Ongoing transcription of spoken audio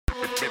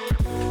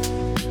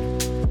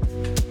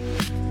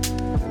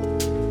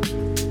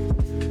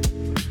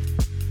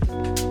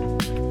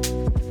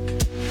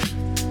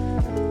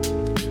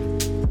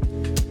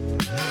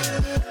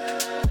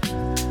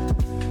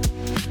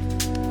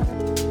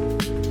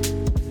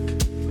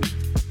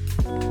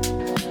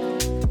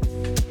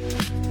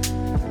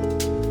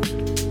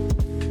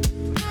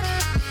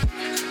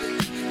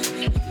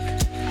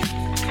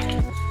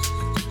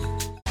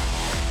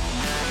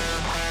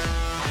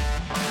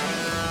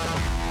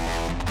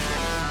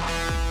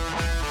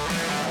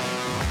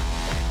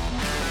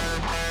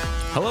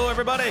Hello,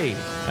 everybody,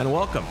 and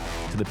welcome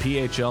to the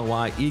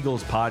PHLY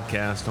Eagles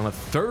podcast on a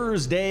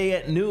Thursday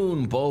at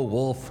noon. Bo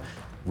Wolf,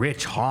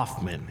 Rich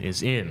Hoffman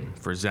is in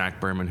for Zach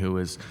Berman, who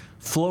has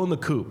flown the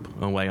coop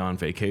away on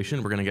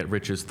vacation. We're going to get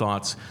Rich's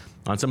thoughts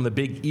on some of the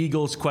big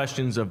Eagles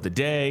questions of the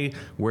day.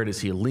 Where does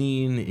he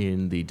lean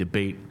in the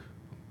debate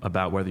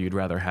about whether you'd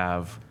rather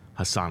have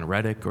Haason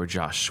Reddick or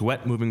Josh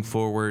Sweat moving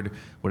forward?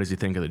 What does he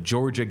think of the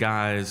Georgia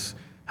guys?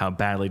 How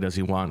badly does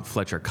he want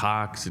Fletcher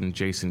Cox and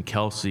Jason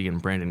Kelsey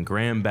and Brandon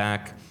Graham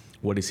back?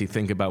 What does he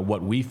think about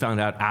what we found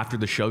out after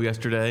the show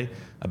yesterday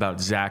about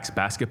Zach's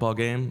basketball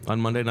game on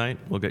Monday night?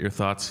 We'll get your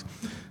thoughts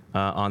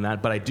on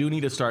that. But I do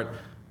need to start.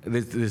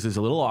 This is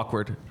a little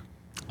awkward,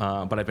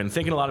 but I've been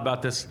thinking a lot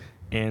about this.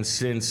 And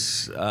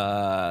since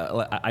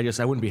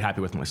I wouldn't be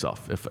happy with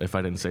myself if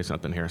I didn't say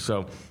something here.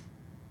 So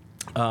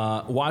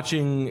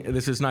watching,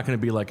 this is not going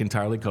to be like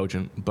entirely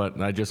cogent, but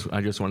I just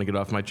want to get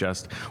off my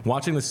chest.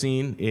 Watching the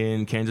scene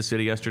in Kansas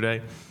City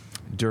yesterday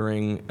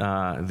during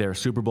their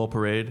Super Bowl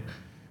parade,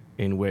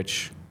 in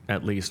which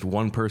at least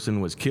one person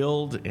was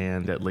killed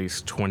and at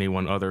least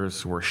 21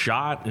 others were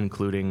shot,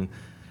 including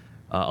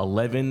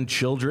 11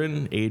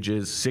 children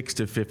ages 6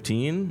 to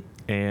 15,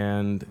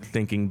 and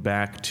thinking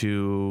back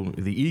to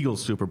the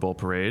Eagles Super Bowl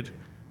parade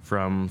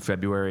from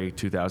February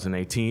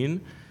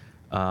 2018,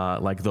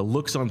 like the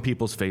looks on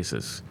people's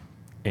faces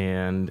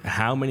and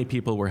how many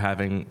people were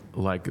having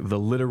like the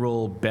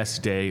literal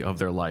best day of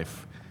their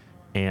life,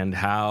 and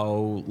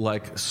how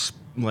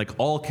like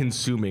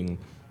all-consuming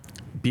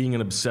being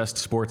an obsessed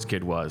sports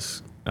kid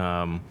was.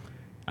 I'm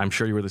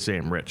sure you were the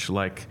same, Rich.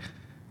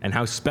 And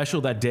how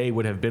special that day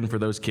would have been for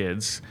those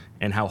kids,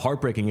 and how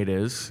heartbreaking it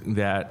is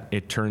that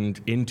it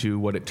turned into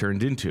what it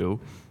turned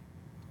into.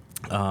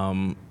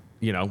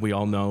 We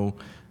all know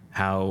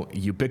how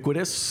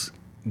ubiquitous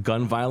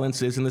gun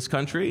violence is in this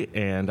country,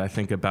 and I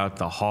think about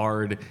the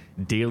hard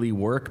daily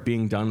work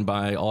being done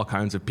by all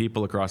kinds of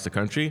people across the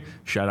country.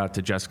 Shout out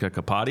to Jessica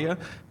Capadia,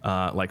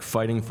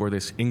 fighting for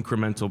this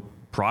incremental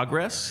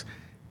progress.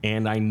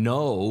 And I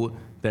know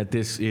that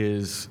this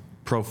is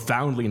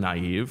profoundly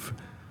naive,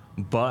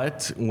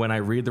 but when I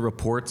read the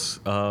reports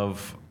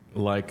of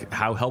like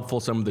how helpful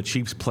some of the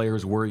Chiefs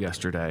players were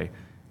yesterday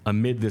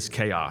amid this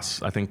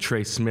chaos, I think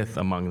Trey Smith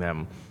among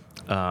them,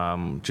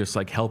 just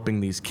like helping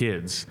these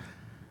kids.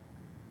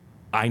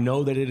 I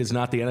know that it is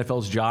not the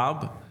NFL's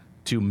job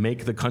to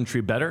make the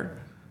country better,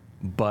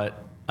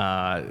 but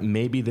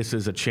maybe this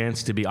is a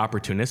chance to be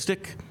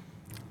opportunistic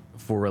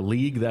for a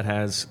league that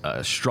has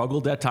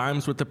struggled at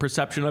times with the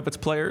perception of its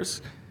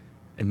players.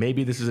 And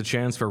maybe this is a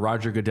chance for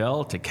Roger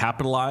Goodell to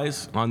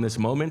capitalize on this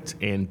moment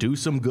and do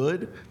some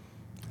good.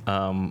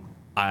 I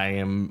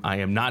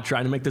am not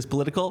trying to make this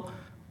political.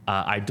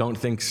 I don't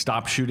think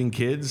stop shooting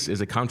kids is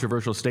a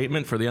controversial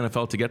statement for the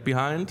NFL to get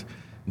behind.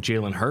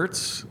 Jalen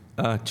Hurts,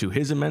 to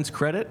his immense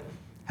credit,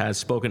 has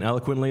spoken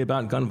eloquently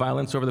about gun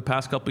violence over the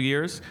past couple of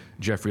years.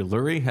 Jeffrey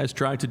Lurie has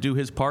tried to do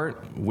his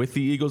part with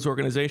the Eagles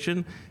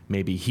organization.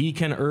 Maybe he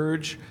can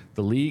urge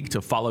the league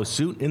to follow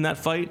suit in that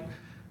fight.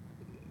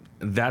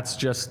 That's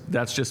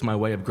just my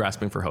way of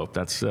grasping for hope.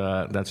 That's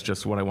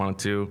just what I wanted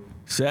to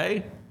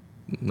say.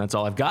 That's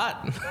all I've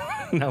got.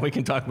 Now we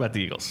can talk about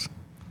the Eagles.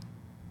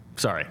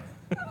 Sorry.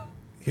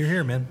 You're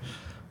here, man.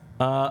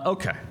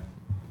 Okay.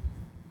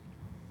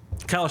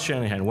 Kyle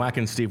Shanahan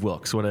whacking Steve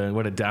Wilks. What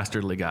a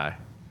dastardly guy.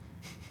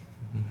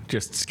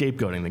 Just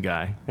scapegoating the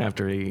guy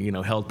after he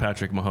held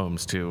Patrick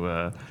Mahomes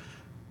to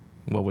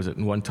what was it,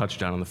 1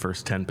 touchdown on the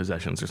first 10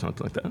 possessions or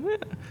something like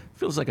that.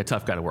 Feels like a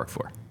tough guy to work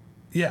for.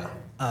 Yeah.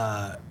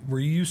 Were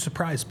you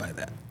surprised by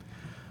that?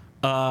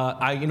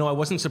 I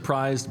wasn't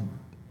surprised,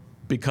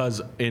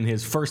 because in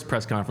his first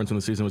press conference when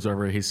the season was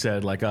over, he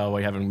said like, "Oh,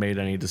 I haven't made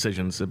any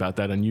decisions about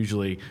that." And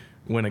usually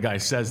when a guy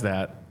says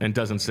that and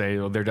doesn't say,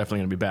 "Oh, they're definitely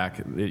going to be back,"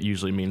 it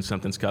usually means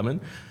something's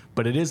coming.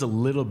 But it is a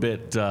little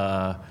bit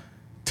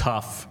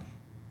tough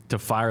to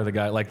fire the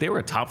guy. Like, they were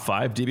a top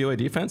 5 DVOA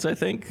defense, I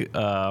think.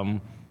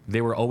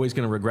 They were always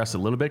going to regress a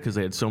little bit because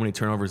they had so many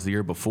turnovers the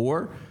year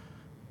before.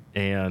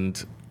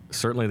 And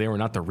certainly they were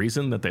not the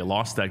reason that they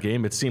lost that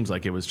game. It seems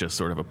like it was just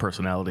sort of a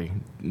personality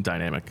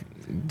dynamic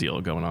deal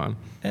going on.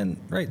 And,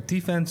 right,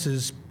 defense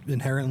is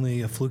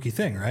inherently a fluky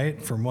thing,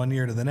 right? From one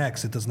year to the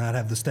next, it does not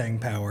have the staying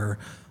power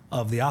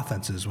of the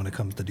offenses when it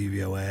comes to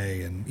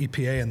DVOA and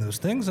EPA and those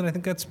things. And I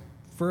think that's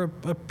for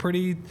a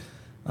pretty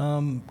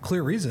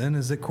clear reason,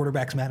 is that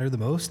quarterbacks matter the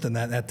most, and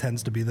that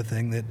tends to be the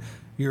thing that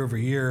year over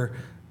year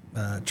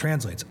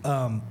translates.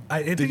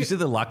 Did you see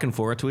the Lock and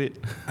Fora tweet?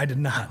 I did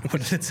not.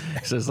 What did it say?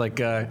 It says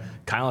like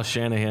Kyle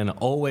Shanahan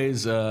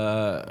always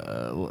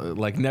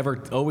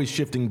never always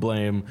shifting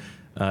blame,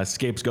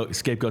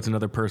 scapegoats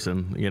another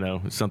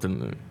person.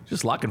 Something.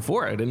 Just Lock and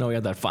Fora. I didn't know he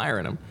had that fire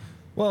in him.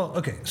 Well,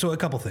 okay. So a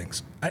couple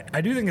things.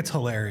 I do think it's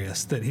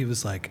hilarious that he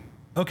was like,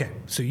 okay,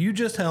 so you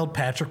just held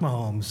Patrick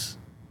Mahomes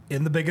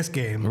in the biggest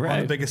game, right,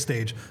 on the biggest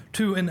stage,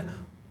 to an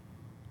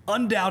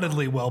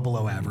undoubtedly well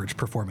below average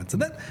performance.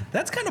 And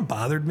that's kind of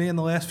bothered me in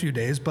the last few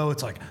days, Bo.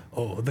 It's like,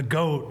 oh, the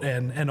GOAT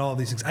and all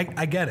these things.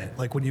 I get it.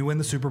 Like when you win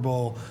the Super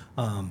Bowl,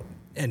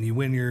 and you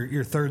win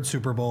your third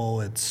Super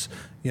Bowl, it's,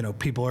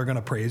 people are going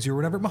to praise you or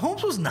whatever.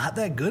 Mahomes was not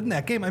that good in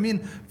that game. I mean,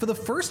 for the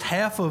first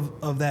half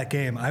of that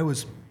game, I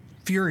was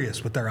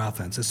furious with their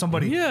offense. As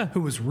somebody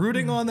who was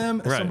rooting on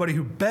them, as somebody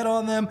who bet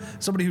on them,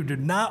 somebody who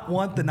did not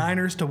want the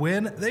Niners to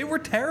win, they were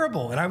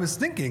terrible. And I was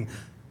thinking,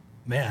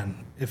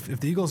 man, if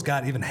the Eagles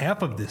got even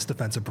half of this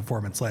defensive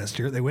performance last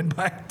year, they win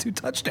by 2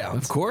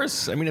 touchdowns. Of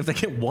course. I mean, if they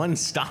get one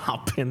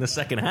stop in the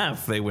second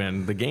half, they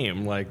win the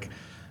game. I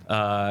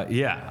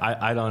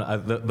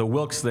don't. The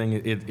Wilkes thing,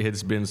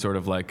 it's been sort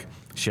of like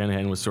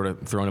Shanahan was sort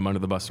of throwing him under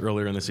the bus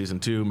earlier in the season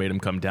too, made him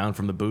come down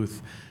from the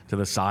booth to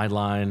the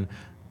sideline.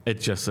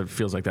 It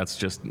feels like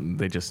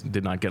they just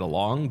did not get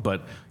along.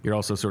 But you're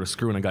also sort of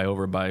screwing a guy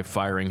over by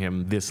firing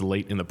him this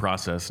late in the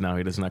process. Now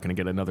he's not going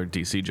to get another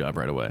DC job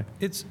right away.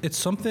 It's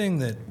something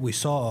that we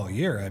saw all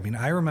year. I mean,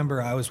 I remember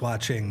I was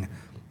watching.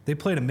 They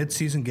played a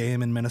midseason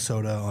game in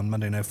Minnesota on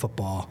Monday Night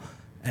Football,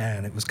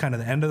 and it was kind of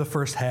the end of the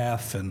first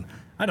half, and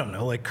I don't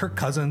know, like Kirk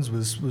Cousins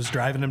was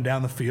driving him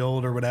down the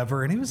field or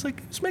whatever, and he was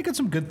making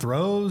some good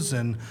throws,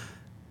 and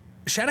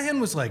Shanahan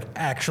was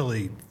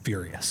actually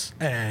furious,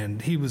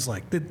 and he was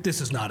like,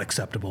 this is not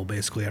acceptable,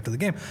 basically, after the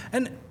game.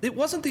 And it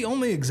wasn't the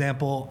only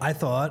example, I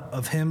thought,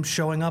 of him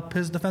showing up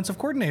his defensive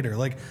coordinator.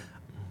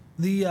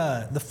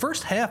 The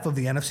first half of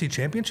the NFC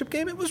Championship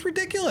game, it was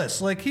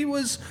ridiculous.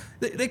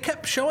 They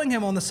kept showing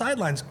him on the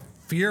sidelines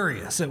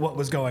furious at what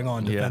was going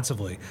on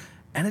defensively.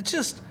 And it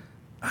just,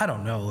 I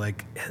don't know,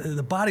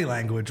 the body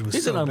language was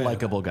He's so an bad.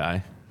 unlikable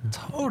guy.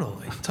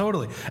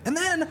 Totally. And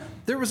then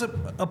there was a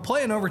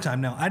play in overtime.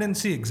 Now, I didn't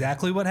see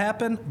exactly what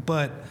happened,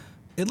 but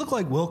it looked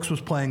like Wilkes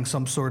was playing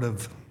some sort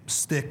of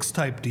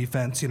sticks-type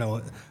defense.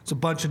 It's a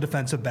bunch of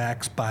defensive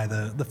backs by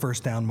the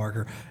first down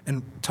marker.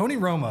 And Tony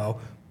Romo,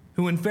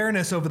 who in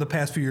fairness over the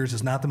past few years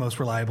is not the most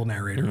reliable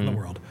narrator in the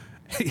world,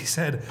 he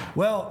said,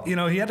 well,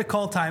 he had to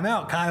call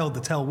timeout, Kyle, to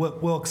tell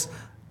Wilkes,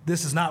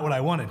 this is not what I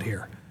wanted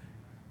here.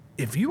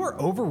 If you are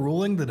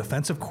overruling the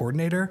defensive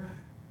coordinator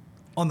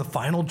on the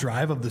final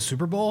drive of the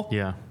Super Bowl,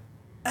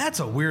 that's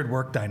a weird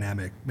work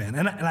dynamic, man.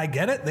 And I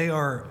get it. They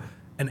are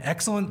an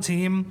excellent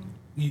team.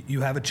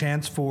 You have a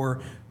chance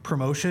for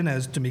promotion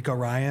as D'Amico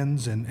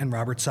Ryans and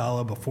Robert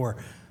Saleh before.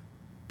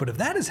 But if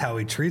that is how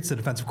he treats the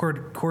defensive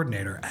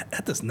coordinator,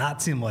 that does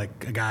not seem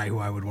like a guy who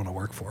I would want to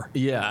work for.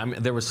 Yeah, I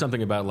mean, there was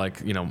something about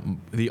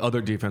the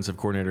other defensive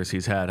coordinators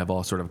he's had have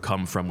all sort of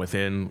come from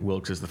within.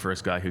 Wilkes is the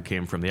first guy who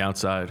came from the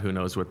outside. Who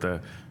knows what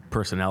the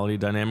personality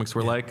dynamics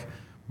were like?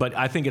 But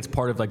I think it's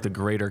part of the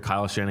greater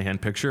Kyle Shanahan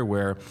picture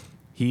where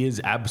he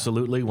is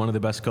absolutely one of the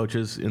best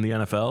coaches in the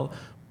NFL,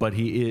 but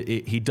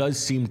he does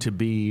seem to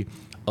be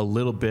a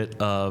little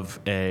bit of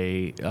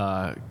a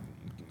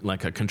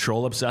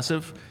control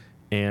obsessive,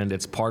 and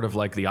it's part of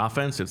the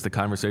offense. It's the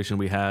conversation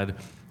we had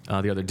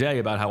the other day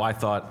about how I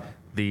thought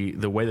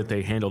the way that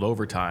they handled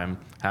overtime,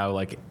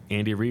 how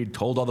Andy Reid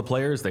told all the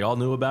players, they all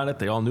knew about it,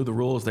 they all knew the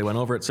rules, they went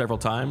over it several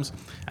times,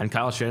 and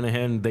Kyle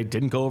Shanahan, they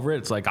didn't go over it.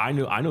 It's I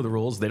know the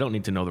rules, they don't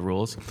need to know the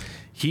rules.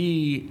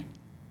 He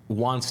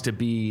wants to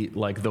be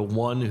the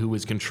one who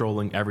is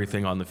controlling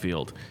everything on the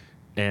field,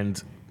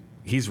 and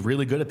he's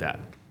really good at that.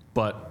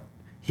 But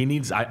he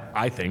needs,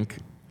 I think,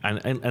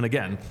 and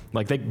again,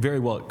 they very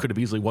well could have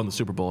easily won the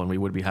Super Bowl and we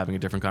would be having a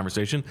different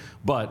conversation,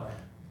 but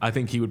I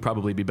think he would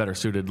probably be better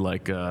suited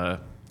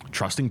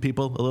trusting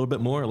people a little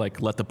bit more,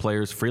 let the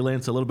players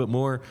freelance a little bit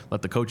more,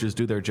 let the coaches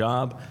do their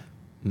job.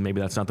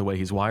 Maybe that's not the way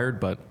he's wired,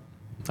 but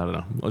I don't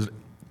know.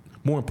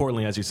 More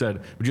importantly, as you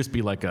said, would just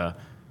be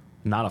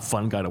not a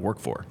fun guy to work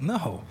for.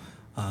 No.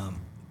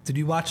 Did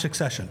you watch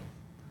Succession?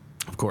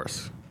 Of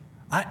course.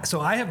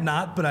 I have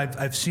not, but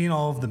I've seen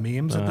all of the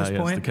memes at this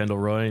point. The Kendall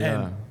Roy,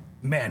 and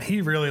man,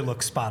 he really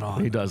looks spot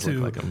on. He does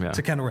look like him,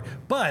 to Kendall Roy.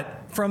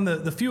 But from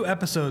the few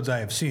episodes I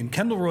have seen,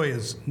 Kendall Roy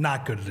is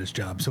not good at his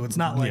job. So it's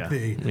not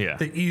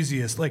the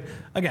easiest.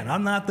 Again,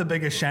 I'm not the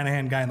biggest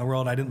Shanahan guy in the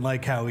world. I didn't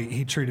like how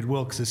he treated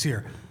Wilkes this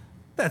year.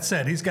 That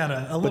said, he's got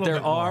a little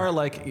bit more.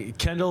 But there are,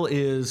 Kendall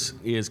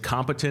is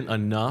competent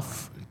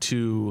enough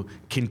to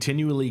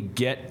continually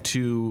get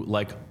to,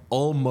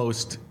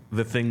 almost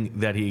the thing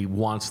that he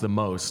wants the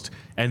most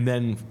and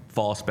then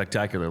fall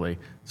spectacularly.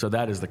 So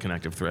that is the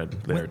connective thread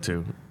there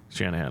to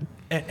Shanahan.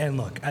 And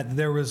look,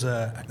 there was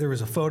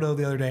a photo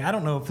the other day. I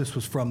don't know if this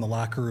was from the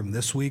locker room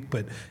this week,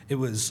 but it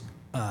was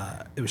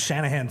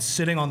Shanahan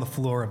sitting on the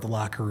floor of the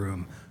locker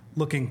room,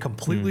 looking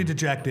completely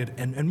dejected,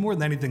 and more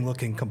than anything,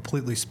 looking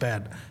completely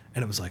spent.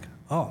 And it was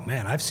oh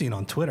man, I've seen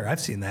on Twitter, I've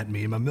seen that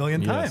meme a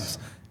million times,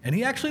 and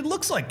he actually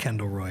looks like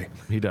Kendall Roy.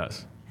 He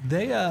does.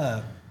 They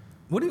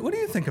what do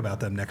you think about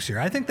them next year?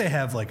 I think they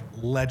have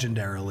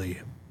legendarily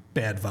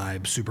bad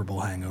vibe Super Bowl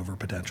hangover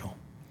potential.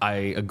 I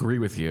agree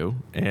with you.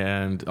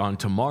 And on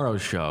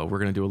tomorrow's show, we're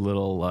going to do a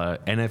little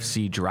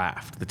NFC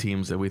draft, the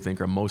teams that we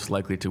think are most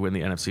likely to win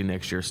the NFC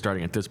next year,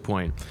 starting at this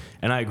point.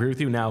 And I agree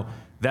with you. Now,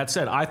 that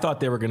said, I thought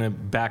they were going to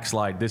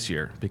backslide this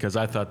year because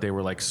I thought they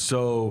were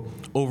so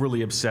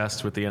overly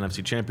obsessed with the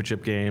NFC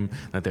Championship game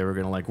that they were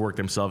going to work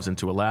themselves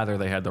into a lather.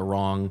 They had the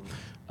wrong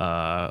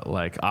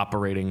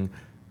operating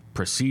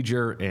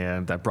procedure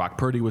and that Brock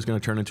Purdy was going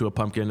to turn into a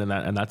pumpkin,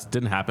 and that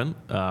didn't happen.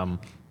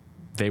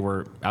 They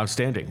were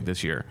outstanding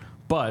this year.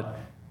 But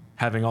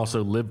having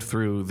also lived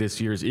through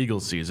this year's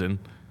Eagles season,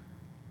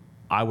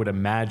 I would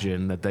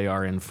imagine that they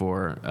are in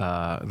for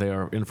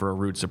a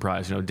rude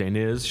surprise. You know,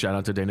 Deniz, shout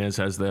out to Deniz,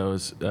 has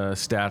those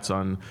stats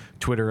on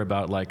Twitter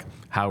about like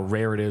how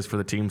rare it is for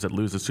the teams that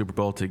lose the Super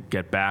Bowl to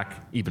get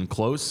back even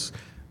close.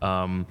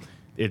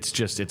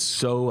 It's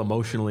so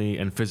emotionally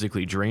and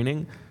physically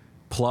draining.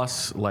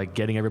 Plus, like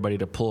getting everybody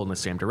to pull in the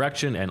same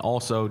direction, and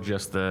also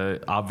just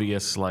the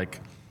obvious like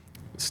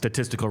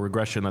statistical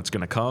regression that's going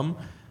to come.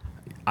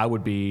 I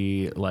would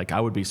be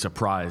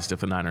surprised if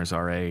the Niners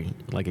are a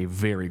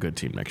very good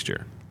team next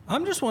year.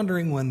 I'm just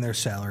wondering when their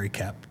salary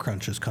cap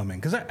crunch is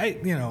coming, because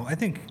I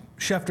think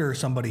Schefter or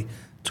somebody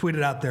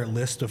tweeted out their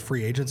list of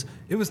free agents.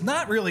 It was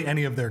not really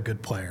any of their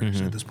good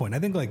players at this point. I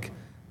think like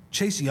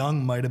Chase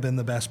Young might have been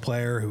the best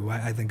player, who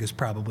I think is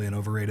probably an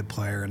overrated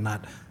player and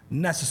not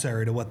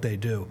necessary to what they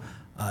do.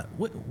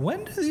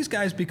 When do these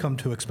guys become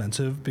too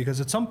expensive?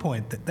 Because at some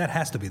point that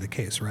has to be the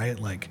case, right?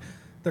 Like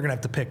they're gonna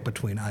have to pick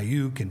between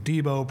Ayuk and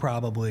Debo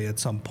probably at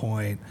some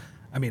point.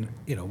 I mean,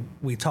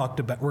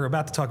 we're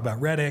about to talk about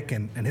Reddick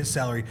and his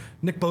salary.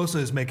 Nick Bosa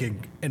is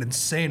making an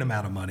insane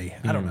amount of money.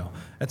 I don't know.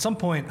 At some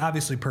point,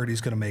 obviously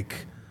Purdy's gonna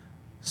make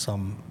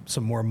some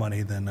more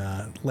money than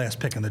last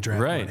pick in the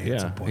draft. Right? Money Yeah.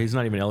 at some point. He's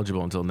not even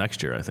eligible until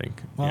next year, I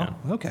think. Well,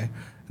 okay.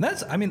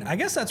 And I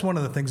guess that's one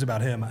of the things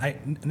about him.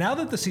 Now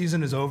that the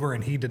season is over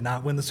and he did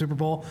not win the Super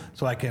Bowl,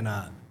 so I can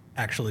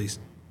actually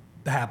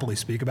happily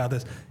speak about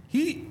this.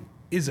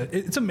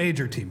 It's a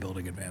major team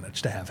building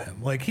advantage to have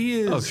him. Like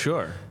he is. Oh,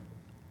 sure.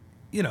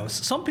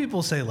 Some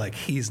people say like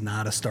he's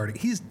not a starting.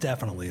 He's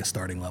definitely a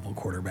starting level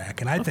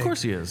quarterback, and Of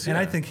course he is. And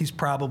yeah. I think he's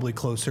probably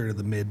closer to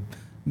the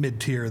mid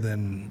tier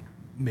than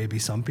maybe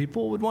some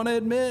people would want to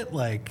admit.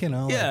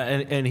 Yeah,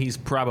 and he's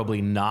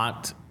probably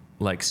not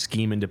like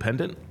scheme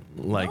independent.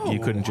 Like you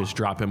couldn't just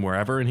drop him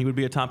wherever and he would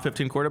be a top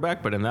 15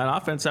 quarterback. But in that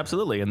offense,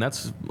 absolutely, and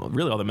that's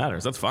really all that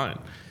matters. That's fine.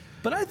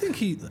 But I think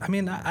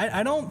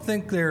I don't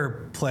think there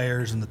are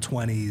players in the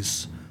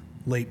 20s,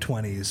 late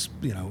 20s,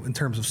 in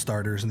terms of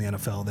starters in the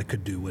NFL that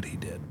could do what he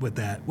did with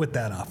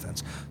that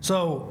offense.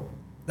 So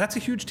that's a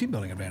huge team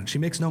building advantage. He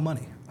makes no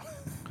money.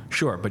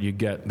 Sure, but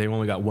they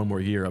only got one more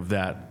year of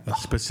that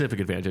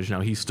specific advantage.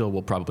 Now he still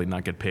will probably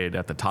not get paid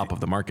at the top of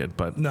the market,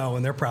 but no,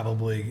 and they're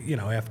probably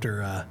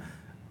after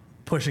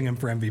pushing him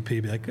for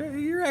MVP, be like, hey,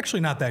 you're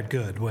actually not that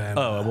good. When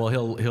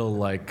he'll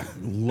like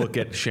look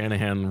at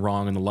Shanahan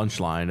wrong in the lunch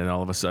line, and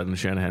all of a sudden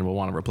Shanahan will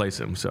want to replace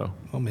him. So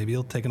maybe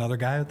he'll take another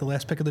guy at the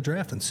last pick of the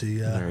draft and see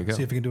if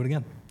he can do it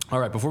again. All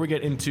right, before we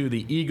get into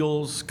the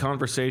Eagles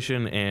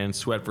conversation and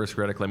Sweat versus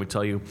Reddick, let me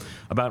tell you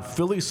about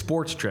Philly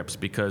sports trips,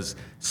 because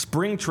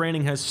spring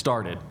training has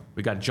started.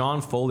 We got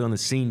John Foley on the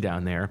scene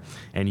down there,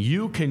 and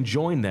you can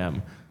join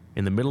them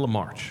in the middle of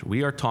March.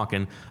 We are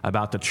talking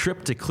about the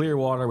trip to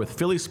Clearwater with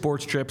Philly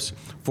Sports Trips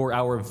for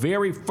our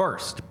very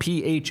first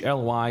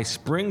PHLY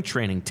spring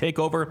training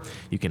takeover.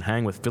 You can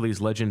hang with Phillies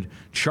legend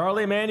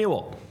Charlie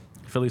Manuel.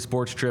 Philly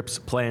Sports Trips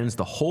plans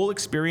the whole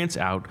experience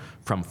out,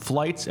 from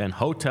flights and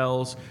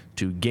hotels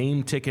to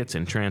game tickets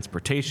and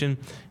transportation.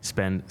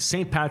 Spend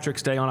St.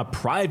 Patrick's Day on a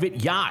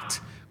private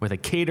yacht with a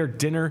catered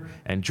dinner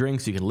and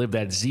drinks. You can live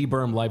that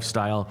Z-Berm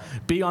lifestyle.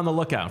 Be on the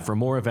lookout for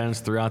more events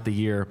throughout the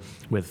year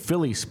with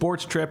Philly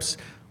Sports Trips.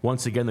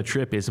 Once again, the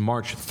trip is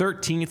March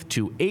 13th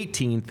to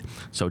 18th,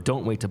 so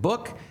don't wait to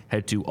book.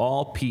 Head to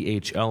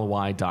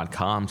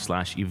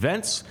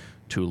allphly.com/events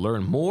to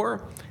learn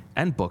more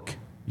and book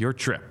your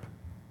trip.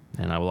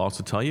 And I will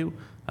also tell you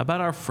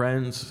about our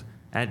friends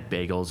at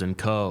Bagels &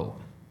 Co.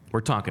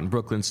 We're talking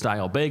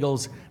Brooklyn-style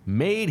bagels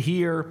made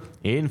here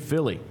in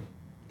Philly.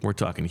 We're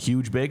talking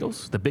huge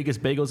bagels, the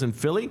biggest bagels in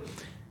Philly,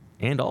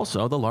 and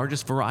also the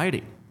largest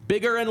variety,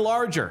 bigger and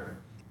larger.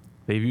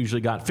 They've usually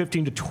got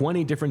 15 to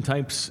 20 different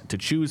types to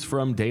choose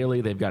from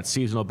daily. They've got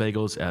seasonal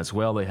bagels as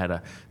well. They had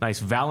a nice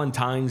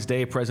Valentine's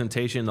Day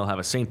presentation. They'll have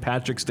a St.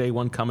 Patrick's Day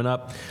one coming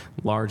up.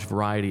 Large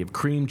variety of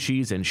cream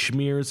cheese and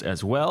schmears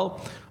as well.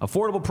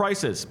 Affordable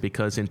prices,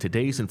 because in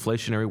today's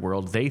inflationary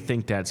world, they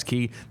think that's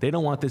key. They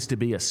don't want this to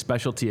be a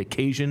specialty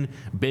occasion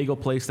bagel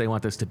place. They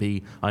want this to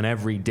be an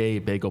everyday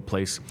bagel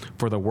place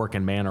for the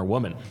working man or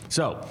woman.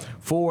 So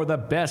for the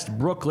best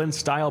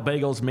Brooklyn-style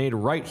bagels made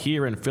right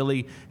here in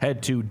Philly,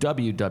 head to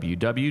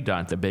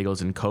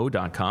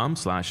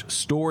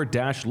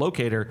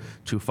www.thebagelsandco.com/store-locator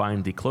to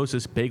find the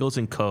closest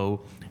Bagels & Co.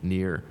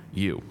 near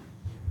you.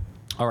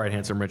 All right,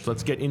 Handsome Rich,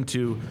 let's get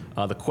into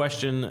the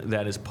question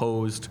that is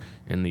posed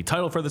in the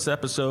title for this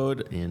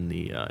episode, in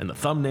the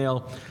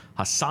thumbnail.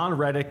 Haason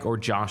Reddick or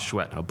Josh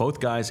Sweat? Now,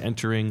 both guys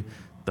entering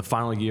the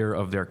final year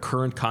of their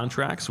current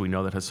contracts. We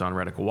know that Haason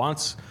Reddick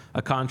wants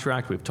a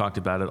contract. We've talked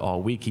about it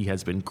all week. He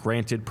has been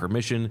granted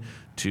permission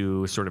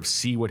to sort of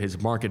see what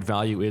his market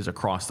value is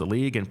across the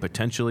league and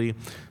potentially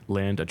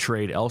land a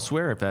trade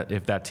elsewhere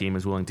if that team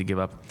is willing to give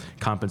up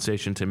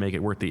compensation to make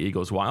it worth the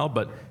Eagles' while,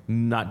 but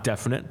not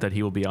definite that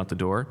he will be out the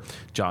door.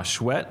 Josh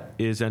Sweat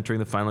is entering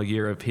the final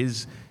year of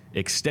his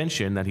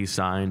extension that he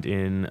signed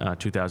in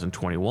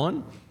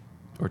 2021.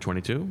 or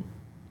 22.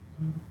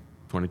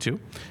 22.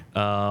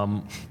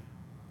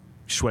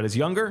 Sweat is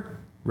younger.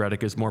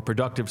 Reddick is more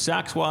productive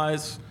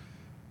sacks-wise.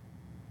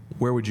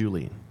 Where would you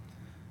lean?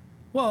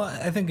 Well,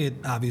 I think it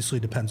obviously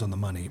depends on the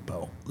money,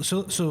 Bo.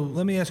 So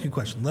let me ask you a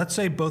question. Let's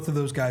say both of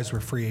those guys were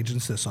free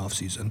agents this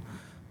offseason.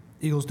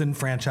 Eagles didn't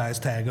franchise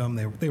tag them.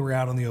 They were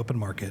out on the open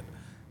market.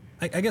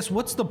 I guess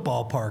what's the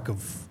ballpark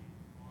of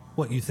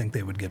what you think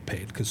they would get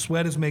paid? Because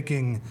Sweat is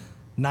making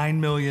 $9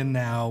 million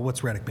now.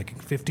 What's Reddick making?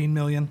 $15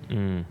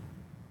 million?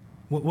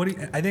 What do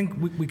you, I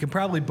think we can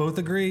probably both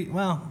agree.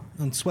 Well,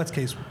 in Sweat's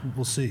case,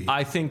 we'll see.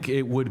 I think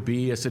it would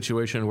be a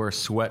situation where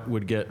Sweat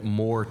would get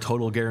more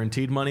total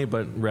guaranteed money,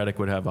 but Reddick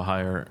would have a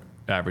higher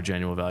average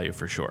annual value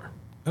for sure.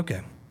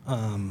 Okay.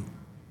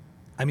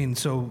 I mean,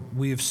 so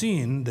we have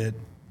seen that,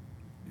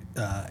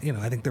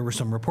 I think there were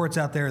some reports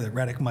out there that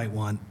Reddick might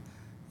want,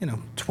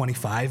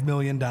 $25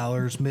 million,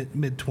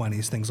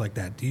 mid-20s, things like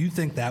that. Do you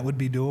think that would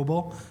be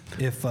doable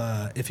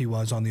if he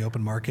was on the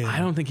open market? I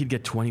don't think he'd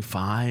get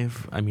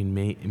 25. I mean,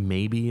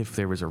 maybe if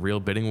there was a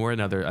real bidding war.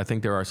 Now, I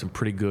think there are some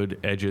pretty good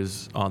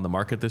edges on the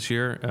market this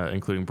year,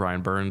 including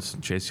Brian Burns,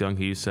 Chase Young.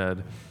 He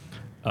said,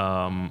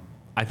 I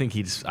think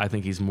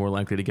he's more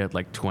likely to get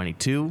like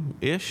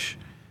 22-ish,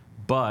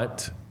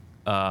 but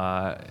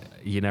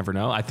you never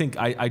know.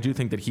 I do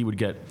think that he would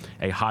get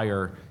a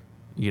higher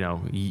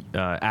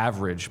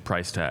average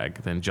price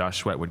tag than Josh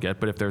Sweat would get.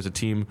 But if there's a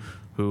team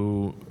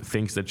who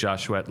thinks that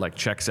Josh Sweat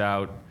checks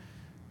out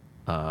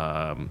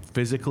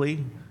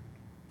physically,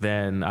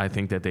 then I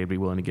think that they'd be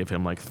willing to give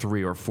him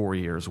 3 or 4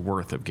 years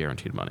worth of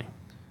guaranteed money.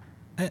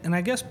 And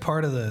I guess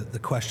part of the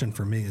question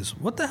for me is,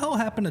 what the hell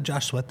happened to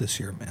Josh Sweat this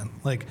year, man?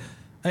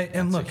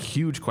 That's a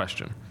huge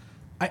question.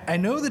 I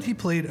know that he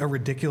played a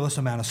ridiculous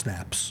amount of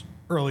snaps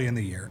early in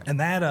the year,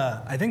 and that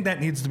I think that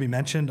needs to be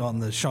mentioned on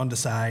the Sean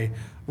Desai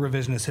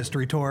revisionist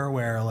history tour,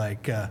 where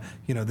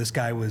this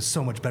guy was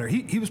so much better.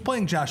 He was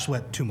playing Josh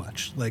Sweat too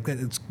much.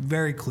 It's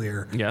very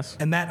clear. Yes.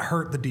 And that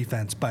hurt the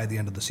defense by the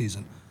end of the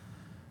season.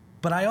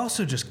 But I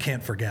also just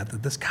can't forget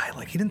that this guy,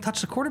 he didn't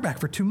touch the quarterback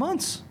for 2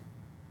 months.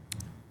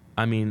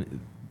 I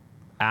mean,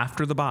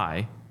 after the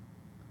bye,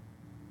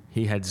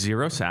 he had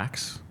 0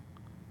 sacks,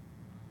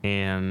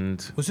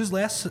 and was his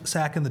last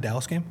sack in the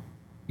Dallas game?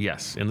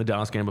 Yes, in the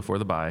Dallas game before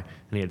the bye,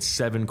 and he had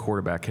 7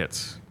 quarterback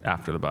hits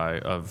after the bye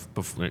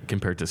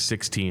compared to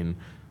 16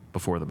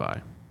 before the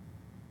bye.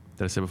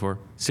 Did I say before?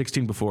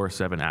 16 before,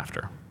 7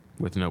 after,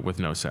 with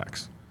no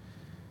sacks.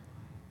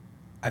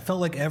 I felt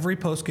like every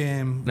post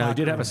game. Now he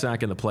did have a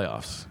sack in the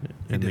playoffs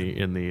in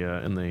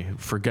the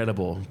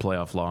forgettable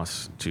playoff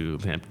loss to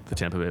the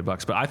Tampa Bay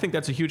Bucks. But I think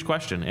that's a huge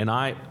question, and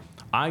I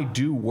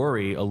do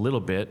worry a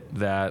little bit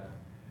that.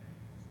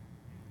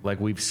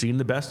 We've seen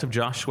the best of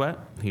Josh Sweat.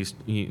 He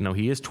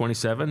is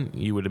 27.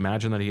 You would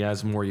imagine that he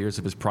has more years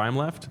of his prime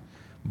left,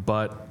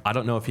 but I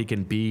don't know if he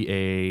can be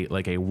a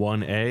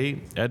 1A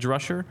edge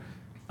rusher.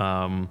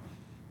 And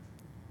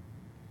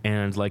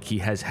he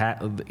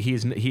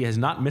has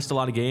not missed a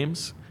lot of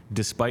games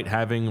despite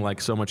having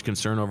so much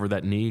concern over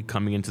that knee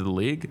coming into the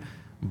league.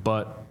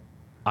 But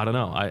I don't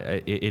know.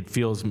 It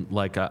feels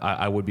like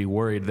I would be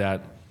worried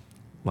that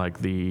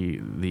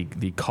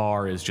the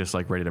car is just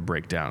ready to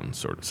break down,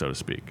 so to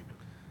speak.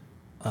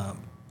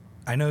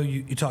 I know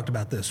you talked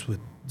about this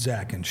with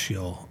Zach and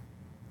Sheil.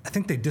 I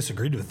think they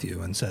disagreed with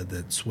you and said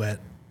that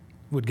Sweat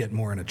would get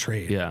more in a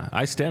trade. Yeah,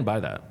 I stand by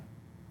that.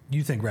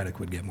 You think Reddick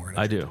would get more in a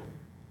trade? I do.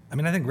 I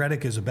mean, I think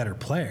Reddick is a better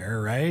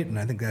player, right? And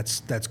I think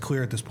that's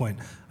clear at this point.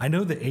 I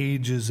know the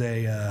age is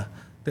there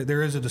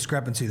is a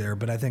discrepancy there,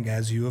 but I think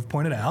as you have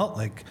pointed out,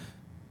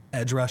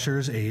 edge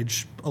rushers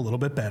age a little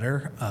bit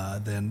better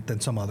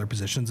than some other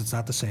positions. It's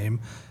not the same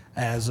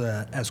as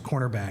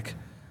cornerback.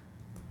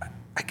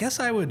 I guess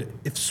I would,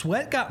 if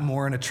Sweat got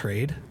more in a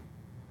trade,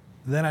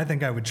 then I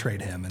think I would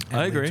trade him and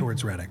I agree. lean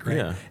towards Reddick, right?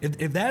 Yeah.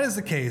 If that is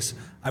the case,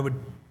 I would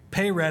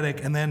pay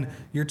Reddick, and then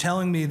you're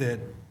telling me that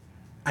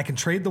I can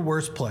trade the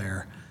worst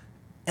player,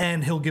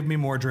 and he'll give me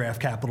more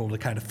draft capital to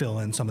kind of fill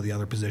in some of the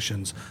other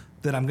positions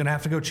that I'm going to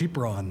have to go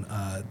cheaper on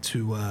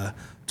to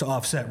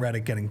offset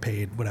Reddick getting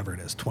paid whatever it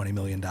is, $20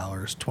 million,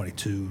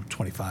 22,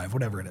 25,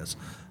 whatever it is.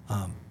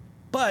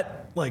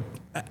 But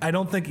I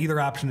don't think either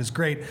option is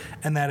great,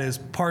 and that is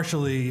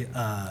partially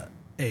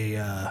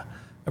a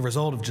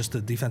result of just the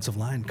defensive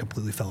line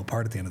completely fell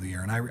apart at the end of the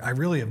year. And I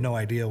really have no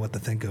idea what to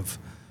think of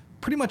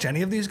pretty much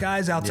any of these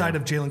guys outside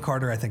of Jalen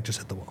Carter. I think just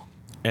hit the wall.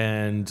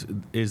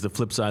 And is the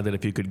flip side that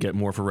if you could get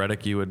more for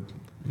Reddick, you would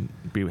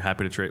be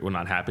happy to trade? Well,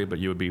 not happy, but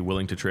you would be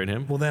willing to trade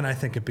him? Well, then I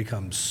think it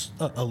becomes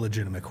a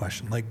legitimate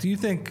question. Do you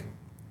think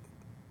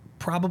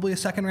probably a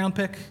second-round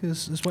pick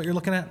is what you're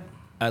looking at?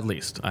 At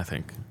least, I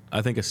think.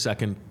 I think a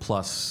second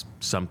plus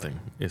something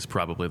is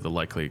probably the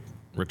likely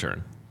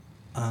return.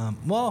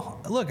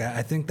 Well, look,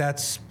 I think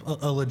that's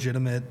a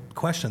legitimate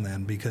question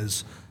then,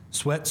 because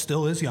Sweat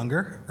still is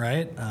younger,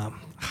 right?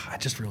 I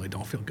just really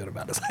don't feel good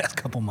about his last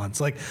couple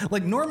months.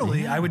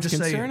 Normally, I would just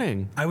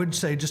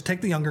say just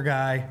take the younger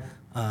guy,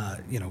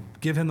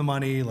 give him the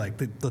money,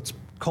 let's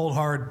cold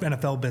hard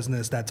NFL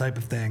business, that type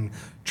of thing.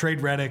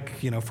 Trade Reddick,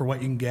 for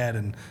what you can get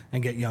and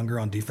get younger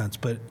on defense.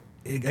 But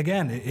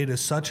it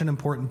is such an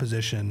important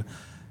position,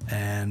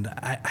 and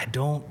I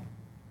don't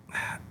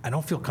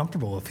feel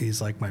comfortable if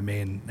he's like my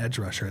main edge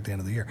rusher at the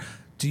end of the year.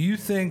 Do you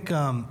think?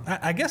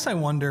 I guess I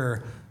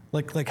wonder,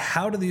 like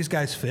how do these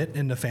guys fit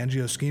into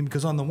Fangio's scheme?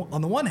 Because on the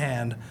one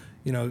hand,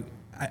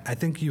 I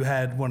think you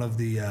had one of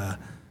the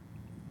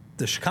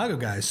Chicago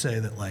guys say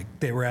that like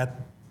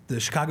the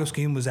Chicago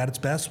scheme was at its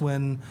best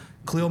when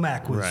Khalil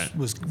Mack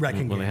was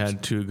wrecking when games. They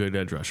had two good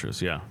edge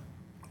rushers, yeah.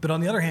 But on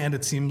the other hand,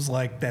 it seems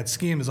like that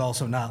scheme is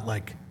also not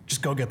like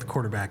just go get the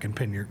quarterback and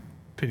pin your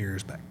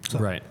ears back. So.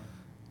 Right.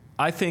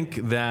 I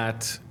think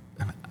that,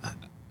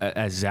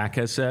 as Zach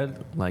has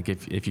said, like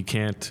if you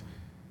can't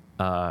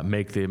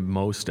make the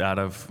most out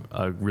of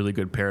a really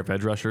good pair of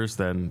edge rushers,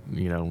 then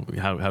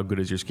how good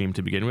is your scheme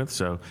to begin with?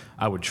 So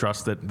I would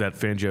trust that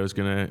Fangio is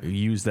going to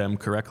use them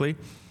correctly.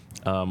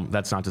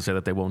 That's not to say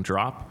that they won't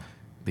drop.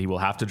 He will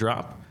have to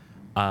drop.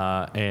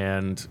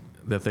 And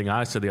the thing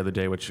I said the other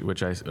day,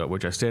 which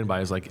I stand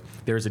by, is like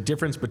there's a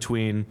difference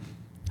between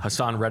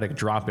Haason Reddick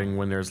dropping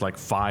when there's like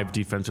 5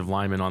 defensive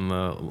linemen on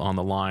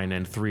the line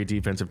and 3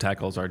 defensive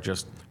tackles are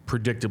just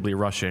predictably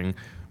rushing,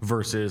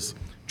 versus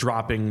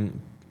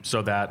dropping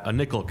so that a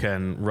nickel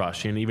can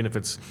rush. And even if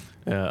it's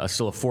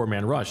still a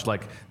 4-man rush,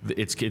 like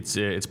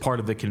it's part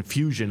of the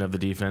confusion of the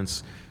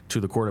defense to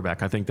the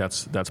quarterback. I think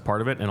that's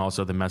part of it, and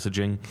also the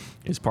messaging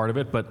is part of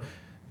it. But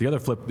the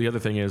other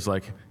thing is,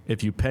 like,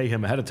 if you pay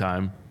him ahead of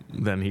time,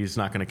 then he's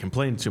not going to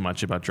complain too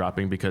much about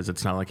dropping, because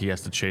it's not like he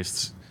has to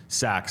chase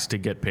sacks to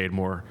get paid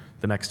more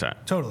the next time.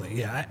 Totally,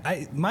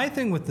 yeah. My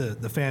thing with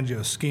the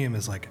Fangio scheme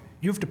is like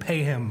you have to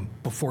pay him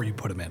before you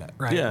put him in it,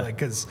 right? Yeah. Like,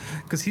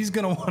 because he's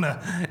going to want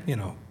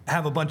to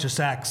have a bunch of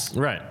sacks,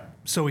 right?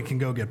 So he can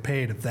go get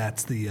paid if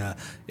that's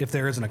if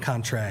there isn't a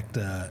contract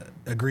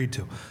agreed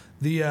to.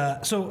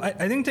 So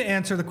I think to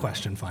answer the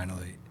question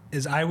finally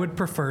is I would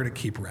prefer to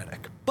keep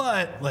Reddick,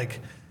 but like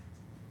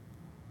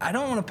I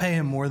don't want to pay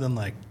him more than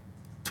like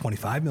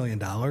 $25 million,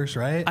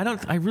 right?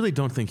 I really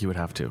don't think he would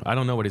have to. I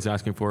don't know what he's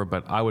asking for,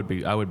 but I would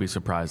be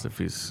surprised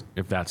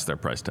if that's their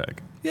price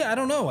tag. Yeah, I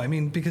don't know. I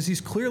mean, because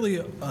he's clearly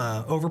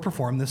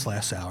overperformed this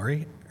last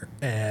salary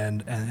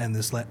and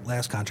this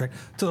last contract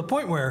to the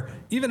point where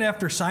even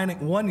after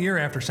 1 year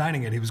after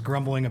signing it, he was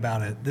grumbling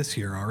about it this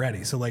year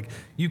already. So like,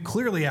 you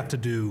clearly have to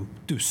do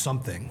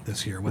something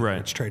this year, whether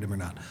it's trade him or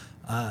not.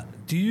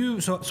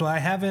 So I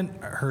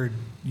haven't heard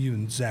you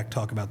and Zach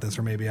talk about this,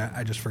 or maybe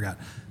I just forgot.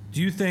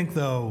 Do you think,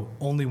 though,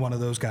 only one of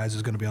those guys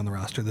is going to be on the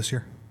roster this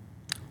year?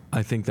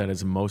 I think that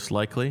is most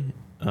likely.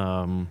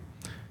 The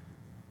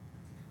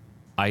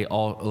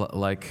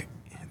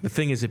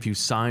thing is, if you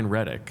sign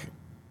Reddick,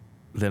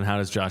 then how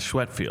does Josh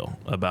Sweat feel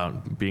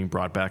about being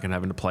brought back and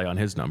having to play on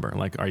his number?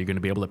 Like, are you going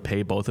to be able to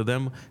pay both of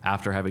them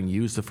after having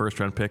used the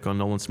first-round pick on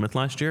Nolan Smith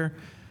last year?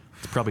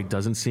 It probably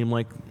doesn't seem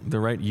like the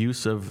right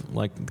use of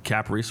like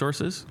cap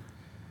resources.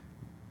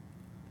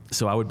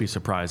 So I would be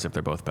surprised if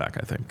they're both back,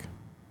 I think.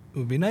 It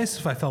would be nice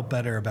if I felt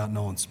better about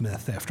Nolan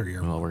Smith after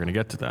year one. Well, we're going to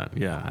get to that.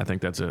 Yeah, I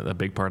think that's a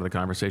big part of the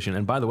conversation.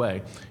 And by the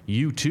way,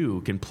 you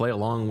too can play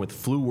along with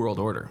Flu World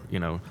Order.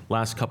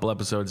 Last couple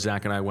episodes,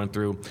 Zach and I went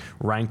through,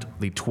 ranked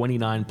the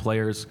 29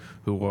 players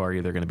who are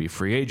either going to be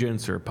free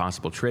agents or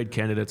possible trade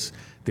candidates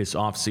this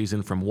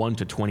offseason from 1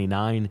 to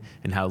 29,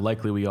 and how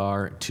likely we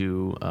are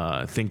to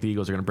think the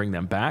Eagles are going to bring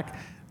them back.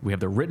 We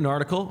have the written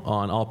article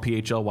on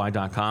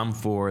allphly.com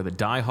for the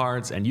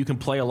diehards, and you can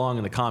play along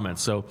in the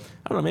comments. So,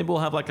 I don't know, maybe we'll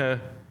have like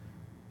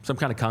some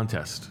kind of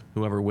contest.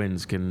 Whoever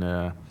wins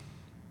can,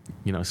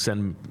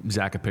 send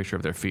Zach a picture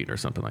of their feet or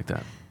something like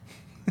that.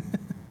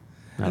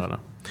 I don't know.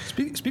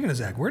 Speaking of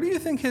Zach, where do you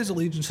think his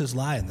allegiances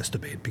lie in this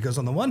debate? Because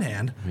on the one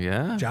hand,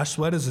 Josh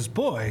Sweat is his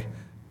boy,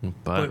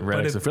 but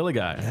Reddick's a Philly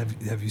guy.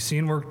 Have you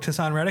seen where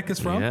Haason Reddick is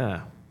from?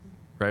 Yeah,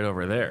 right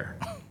over there.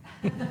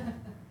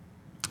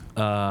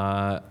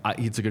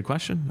 It's a good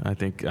question. I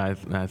think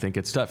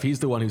it's tough.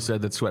 He's the one who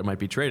said that Sweat might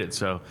be traded,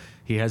 so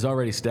he has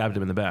already stabbed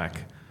him in the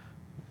back.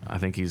 I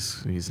think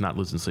he's not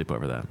losing sleep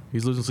over that.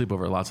 He's losing sleep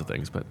over lots of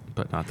things, but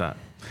not that.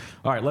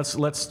 All right,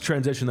 let's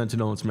transition then to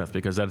Nolan Smith,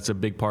 because that's a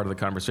big part of the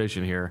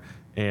conversation here,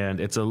 and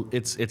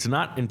it's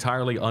not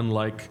entirely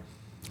unlike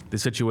the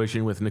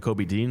situation with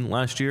Nakobe Dean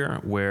last year,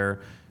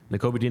 where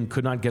Nakobe Dean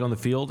could not get on the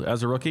field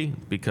as a rookie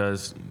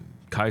because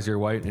Kaiser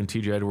White and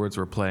T.J. Edwards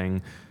were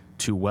playing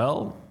too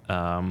well,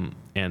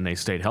 and they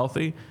stayed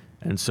healthy,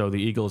 and so the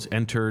Eagles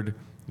entered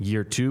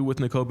year 2 with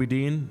Nakobe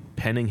Dean,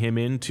 penning him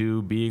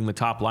into being the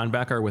top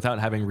linebacker without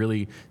having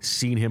really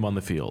seen him on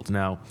the field.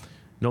 Now,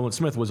 Nolan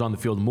Smith was on the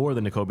field more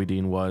than Nakobe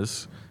Dean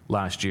was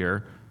last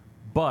year,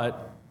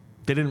 but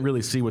they didn't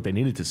really see what they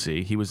needed to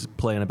see. He was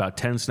playing about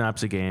 10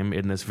 snaps a game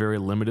in this very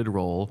limited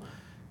role,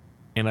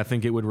 and I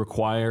think it would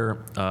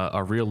require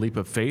a real leap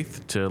of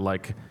faith to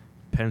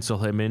pencil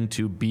him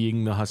into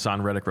being the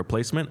Haason Reddick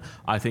replacement.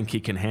 I think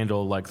he can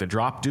handle the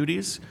drop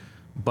duties.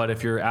 But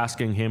if you're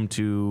asking him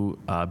to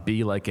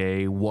be like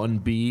a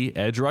 1B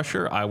edge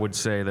rusher, I would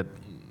say that,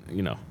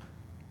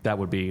 that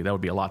would be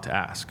a lot to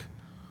ask.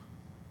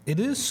 It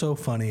is so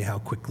funny how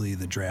quickly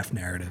the draft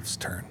narratives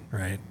turn,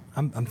 right?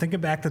 I'm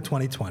thinking back to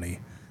 2020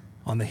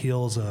 on the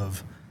heels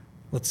of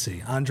let's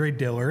see, Andre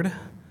Dillard,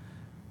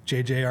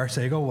 J.J.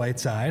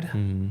 Arcega-Whiteside,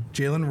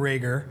 Jalen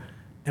Reagor.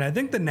 And I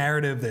think the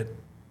narrative that,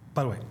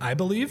 by the way, I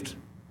believed,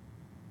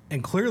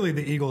 and clearly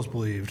the Eagles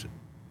believed,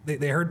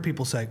 they heard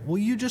people say, will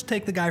you just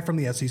take the guy from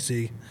the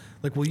SEC?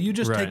 Like, will you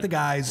just take the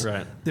guys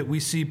that we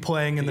see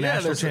playing in the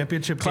national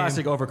championship game?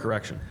 Classic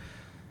overcorrection.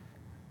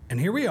 And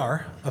here we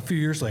are a few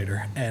years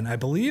later, and I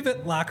believe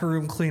at locker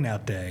room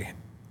cleanout day,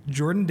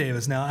 Jordan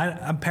Davis. Now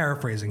I'm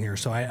paraphrasing here,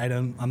 so I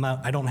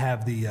don't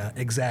have the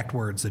exact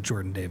words that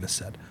Jordan Davis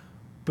said,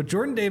 but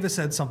Jordan Davis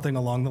said something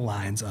along the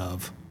lines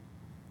of,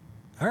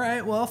 "All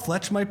right, well,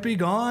 Fletch might be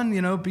gone,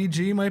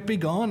 BG might be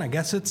gone. I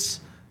guess it's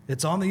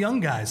on the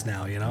young guys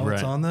now,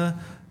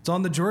 It's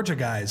on the Georgia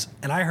guys."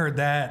 And I heard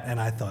that, and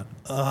I thought,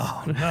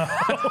 oh no.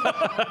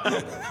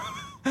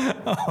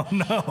 Oh,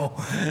 no.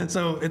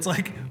 So it's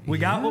like we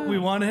got what we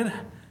wanted,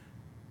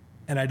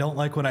 and I don't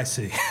like what I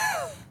see.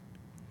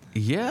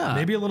 Yeah.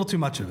 Maybe a little too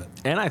much of it.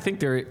 And I think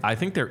there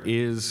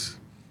is,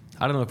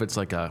 I don't know if it's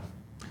like a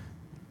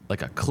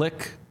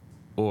clique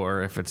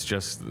or if it's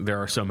just there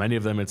are so many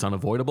of them it's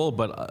unavoidable,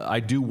 but I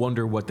do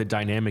wonder what the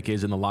dynamic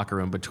is in the locker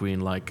room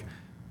between like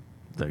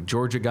the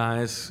Georgia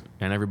guys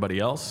and everybody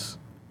else.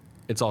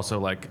 It's also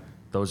like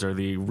those are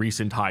the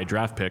recent high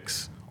draft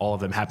picks. All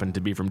of them happen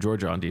to be from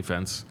Georgia on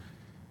defense.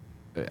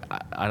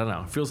 I don't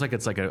know. It feels like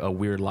it's like a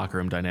weird locker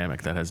room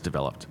dynamic that has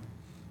developed.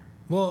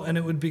 Well, and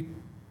it would be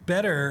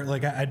better.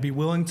 Like I'd be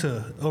willing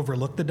to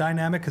overlook the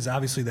dynamic because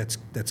obviously that's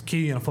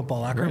key in a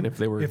football locker room. If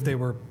they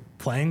were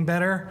playing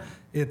better,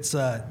 it's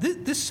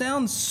this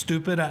sounds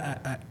stupid.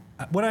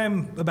 What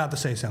I'm about to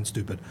say sounds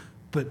stupid,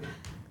 but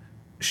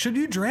should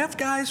you draft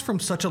guys from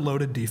such a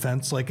loaded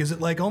defense? Like, is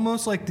it like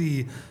almost like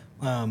the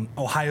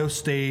Ohio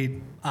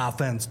State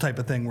offense type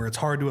of thing where it's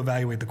hard to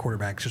evaluate the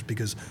quarterbacks just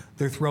because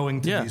they're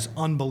throwing to these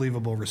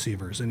unbelievable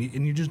receivers and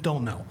you just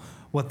don't know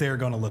what they're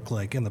going to look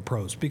like in the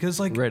pros because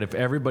like if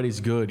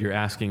everybody's good, you're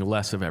asking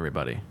less of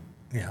everybody.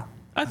 Yeah.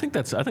 I think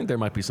there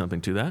might be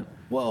something to that.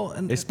 Well,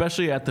 and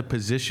especially at the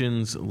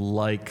positions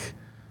like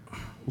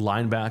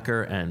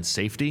linebacker and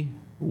safety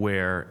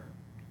where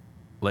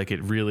like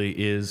it really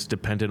is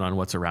dependent on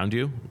what's around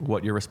you,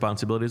 what your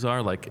responsibilities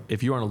are. Like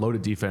if you're on a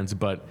loaded defense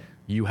but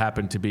you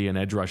happen to be an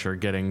edge rusher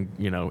getting,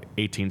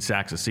 18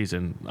 sacks a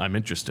season, I'm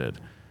interested.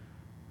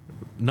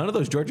 None of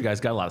those Georgia guys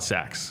got a lot of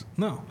sacks.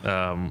 No.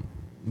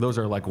 Those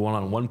are like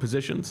one-on-one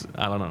positions.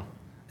 I don't know.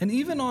 And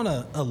even on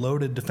a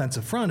loaded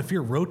defensive front, if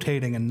you're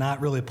rotating and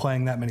not really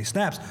playing that many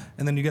snaps,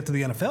 and then you get to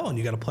the NFL and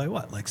you got to play,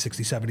 like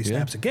 60, 70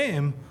 snaps a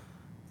game,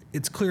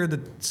 it's clear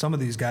that some of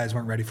these guys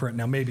weren't ready for it.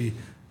 Now, maybe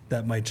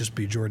that might just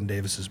be Jordan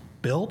Davis's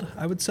build,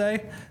 I would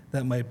say.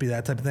 That might be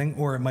that type of thing.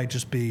 Or it might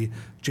just be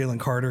Jalen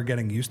Carter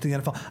getting used to the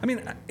NFL. I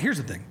mean, here's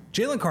the thing.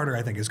 Jalen Carter,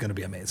 I think, is going to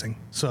be amazing.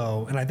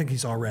 And I think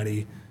he's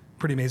already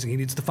pretty amazing. He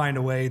needs to find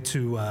a way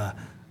to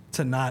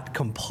not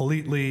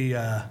completely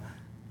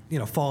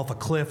fall off a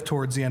cliff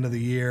towards the end of the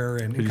year.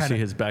 And did you see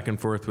his back and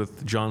forth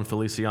with John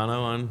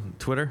Feliciano on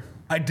Twitter?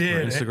 I did.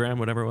 Or Instagram,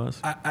 whatever it was.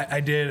 I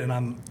did, and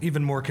I'm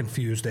even more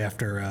confused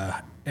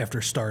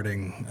after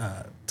starting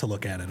to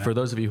look at it. For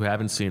those of you who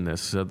haven't seen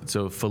this,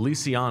 so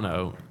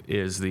Feliciano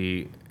is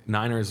the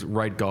Niners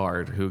right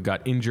guard who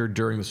got injured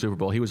during the Super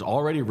Bowl. He was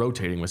already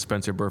rotating with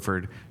Spencer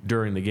Burford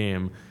during the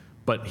game,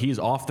 but he's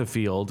off the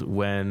field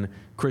when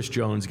Chris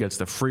Jones gets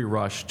the free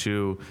rush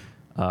to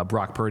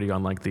Brock Purdy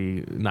on like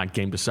the not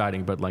game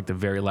deciding, but like the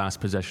very last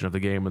possession of the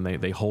game when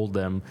they hold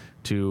them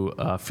to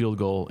a field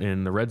goal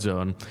in the red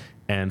zone.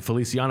 And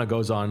Feliciano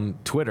goes on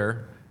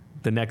Twitter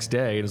the next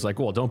day and is like,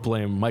 well, don't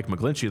blame Mike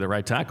McGlinchey, the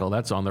right tackle.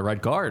 That's on the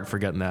right guard for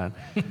getting that.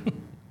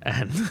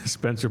 And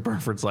Spencer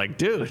Burford's like,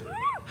 dude,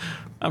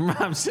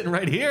 I'm sitting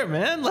right here,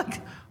 man.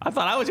 Like, I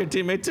thought I was your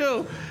teammate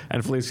too.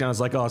 And Feliciano's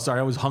like, oh, sorry,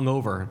 I was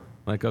hungover.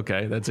 Like,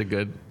 okay, that's a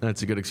good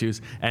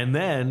excuse. And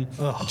then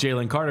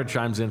Jalen Carter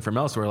chimes in from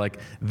elsewhere, like,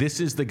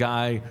 this is the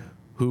guy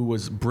who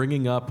was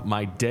bringing up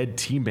my dead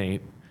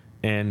teammate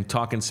and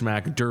talking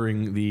smack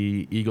during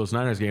the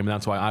Eagles-Niners game, and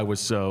that's why I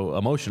was so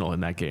emotional in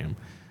that game.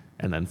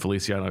 And then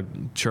Feliciano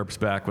chirps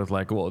back with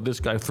like, well, this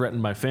guy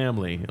threatened my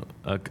family.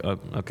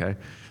 Okay.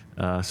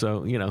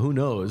 So, who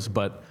knows?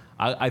 But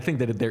I think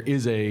that there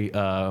is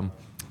a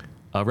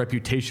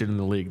reputation in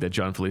the league that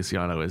John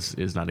Feliciano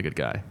is not a good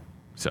guy.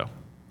 So,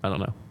 I don't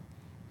know.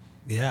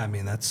 Yeah, I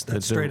mean, that's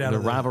straight out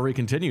of the rivalry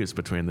continues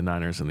between the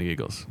Niners and the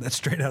Eagles. That's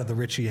straight out of the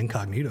Richie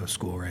Incognito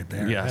school right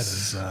there.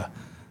 Yes.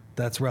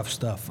 That's rough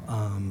stuff.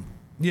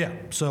 Yeah,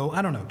 so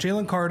I don't know.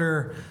 Jalen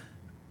Carter,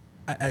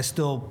 I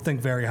still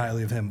think very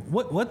highly of him.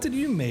 What did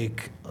you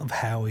make of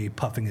Howie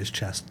puffing his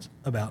chest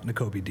about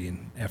Nakobe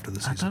Dean after the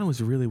season? I thought it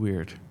was really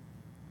weird.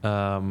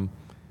 I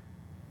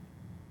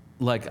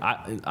like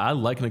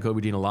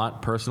Nakobe Dean a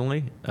lot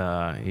personally.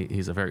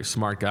 He's a very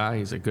smart guy.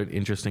 He's a good,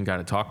 interesting guy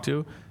to talk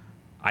to.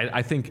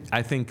 I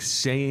think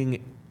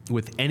saying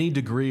with any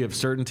degree of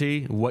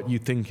certainty what you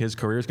think his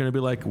career is going to be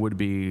like would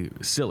be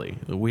silly.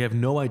 We have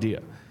no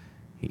idea.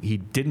 He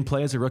didn't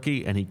play as a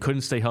rookie, and he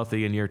couldn't stay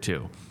healthy in year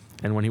 2.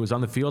 And when he was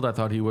on the field, I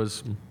thought he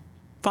was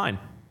fine.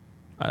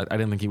 I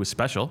didn't think he was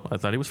special. I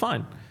thought he was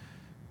fine.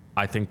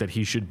 I think that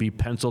he should be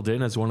penciled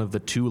in as one of the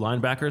 2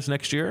 linebackers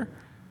next year.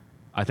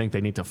 I think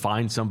they need to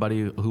find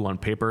somebody who on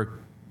paper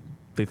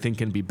they think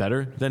can be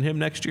better than him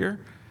next year.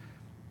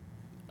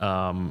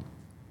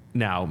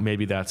 Now,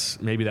 maybe that's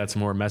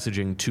more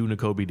messaging to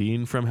Nakobe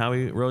Dean from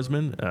Howie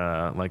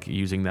Roseman, like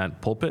using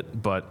that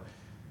pulpit. But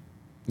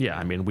yeah,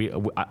 I mean,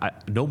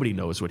 nobody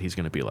knows what he's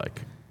going to be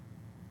like.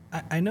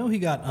 I know he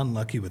got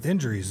unlucky with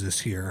injuries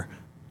this year,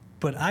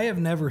 but I have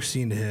never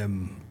seen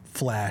him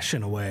flash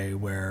in a way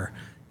where,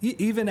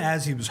 even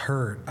as he was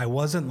hurt, I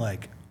wasn't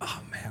like,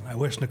 oh man, I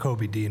wish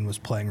Nakobe Dean was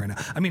playing right now.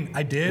 I mean,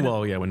 I did.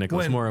 Well, yeah, when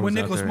Nicholas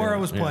Morrow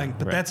was playing,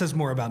 but that says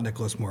more about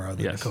Nicholas Morrow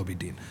than Nakobe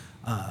Dean.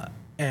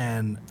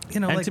 And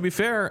to be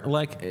fair,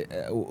 luck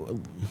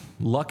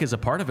is a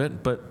part of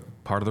it,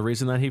 but part of the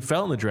reason that he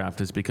fell in the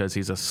draft is because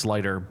he's a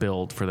slighter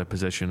build for the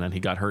position, and he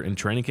got hurt in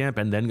training camp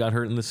and then got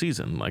hurt in the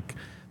season. Like,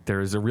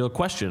 there is a real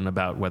question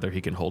about whether he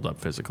can hold up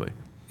physically.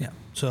 Yeah.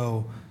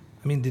 So,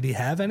 I mean, did he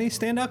have any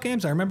standout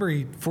games? I remember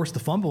he forced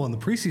the fumble in the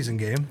preseason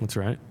game. That's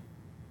right.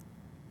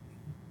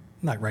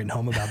 Not writing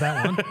home about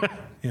that one.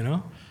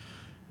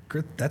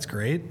 That's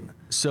great.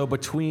 So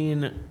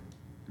Jalen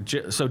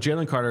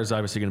Carter is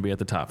obviously going to be at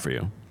the top for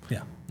you.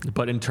 Yeah.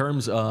 But in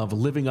terms of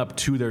living up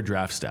to their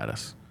draft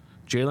status,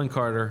 Jalen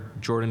Carter,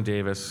 Jordan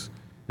Davis,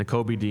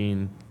 Nakobe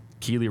Dean,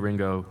 Keely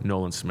Ringo,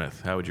 Nolan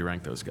Smith, how would you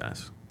rank those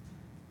guys?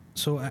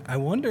 So I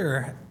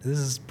wonder, this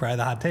is probably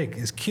the hot take,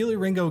 is Keely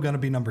Ringo going to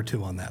be number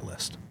 2 on that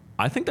list?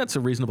 I think that's a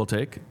reasonable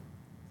take.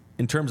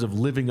 In terms of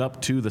living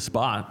up to the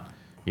spot,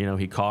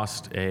 he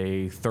cost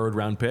a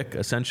 3rd-round pick,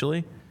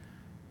 essentially.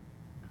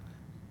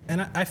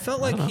 And I felt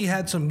like he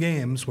had some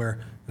games where,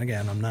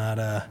 again, I'm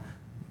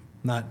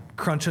not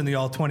crunching the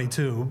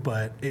all-22,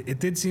 but it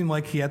did seem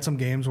like he had some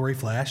games where he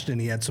flashed and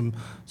he had some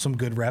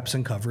good reps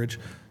and coverage.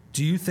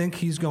 Do you think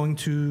he's going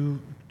to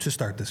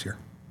start this year?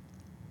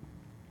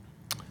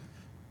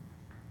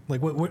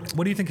 Like, what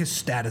do you think his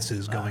status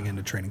is going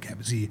into training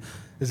camp?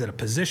 Is it a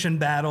position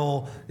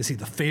battle? Is he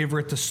the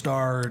favorite to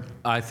start?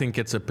 I think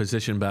it's a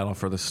position battle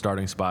for the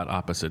starting spot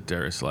opposite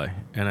Darius Slay,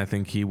 and I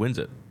think he wins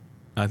it.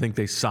 I think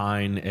they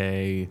sign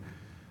a,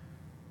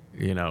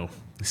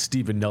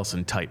 Steven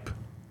Nelson type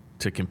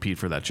to compete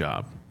for that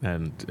job,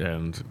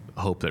 and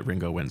hope that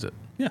Ringo wins it.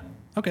 Yeah.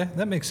 Okay,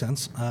 that makes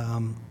sense.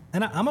 And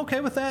I'm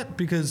okay with that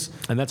because.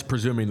 And that's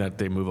presuming that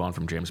they move on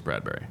from James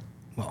Bradbury.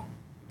 Well,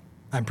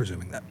 I'm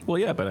presuming that. Well,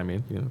 yeah, but I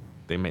mean,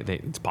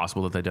 it's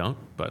possible that they don't,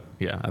 but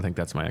yeah, I think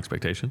that's my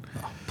expectation.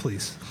 Oh,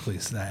 please,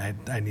 I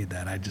need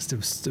that. It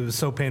was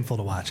so painful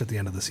to watch at the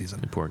end of the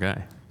season. Poor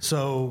guy.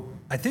 So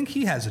I think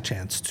he has a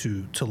chance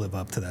to live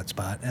up to that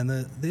spot, and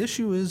the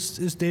issue is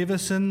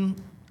Davis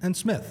and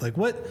Smith. Like,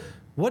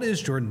 what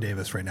is Jordan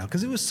Davis right now?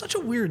 Because it was such a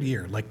weird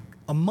year. Like,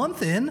 a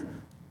month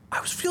in, I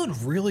was feeling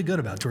really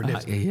good about Jordan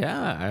Davis.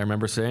 Yeah, I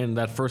remember saying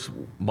that first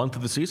month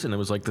of the season, it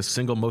was like the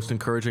single most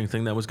encouraging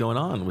thing that was going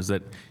on was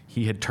that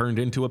he had turned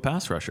into a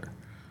pass rusher.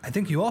 I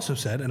think you also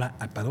said, and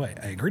by the way,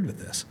 I agreed with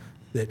this,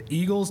 that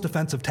Eagles'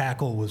 defensive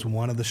tackle was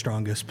one of the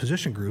strongest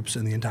position groups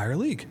in the entire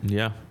league.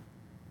 Yeah.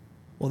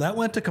 Well, that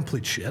went to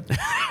complete shit.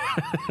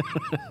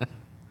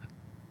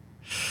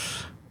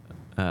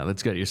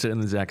 That's good. You're sitting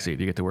in the Zach seat.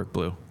 You get to work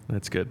blue.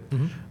 That's good.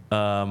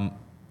 Mm-hmm.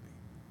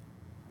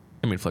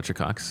 Fletcher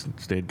Cox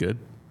stayed good.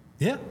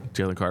 Yeah.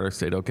 Jalen Carter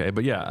stayed okay.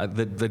 But yeah,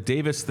 the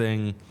Davis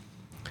thing,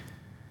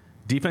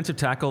 defensive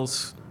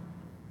tackles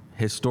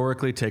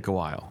historically take a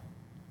while.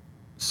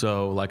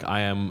 So,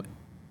 I am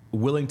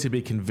willing to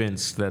be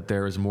convinced that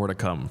there is more to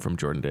come from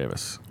Jordan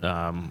Davis.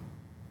 But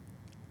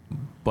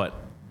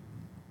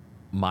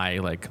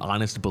my,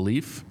 honest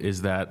belief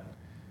is that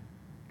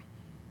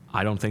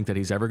I don't think that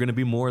he's ever going to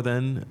be more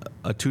than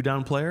a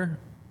 2-down player,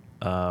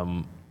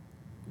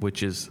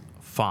 which is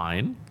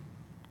fine.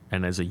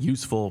 And as a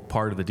useful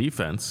part of the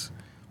defense,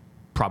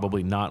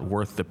 probably not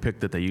worth the pick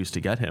that they used to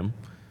get him,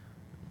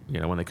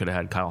 when they could have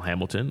had Kyle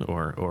Hamilton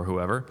or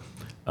whoever.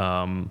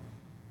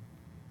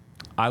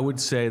 I would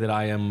say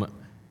that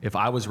if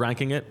I was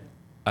ranking it,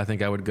 I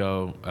think I would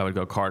go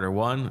Carter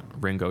 1,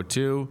 Ringo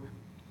 2.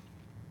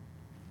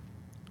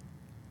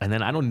 And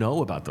then I don't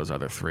know about those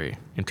other 3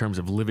 in terms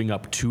of living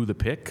up to the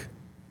pick.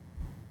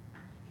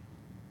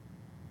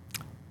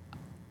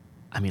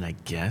 I mean, I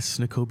guess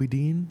Nakobe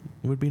Dean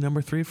would be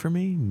number 3 for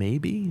me.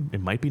 Maybe.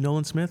 It might be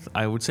Nolan Smith.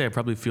 I would say I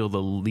probably feel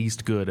the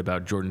least good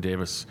about Jordan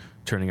Davis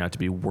turning out to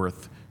be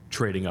worth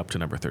trading up to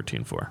number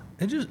 13 for.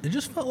 It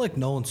just felt like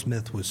Nolan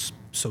Smith was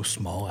so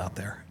small out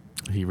there.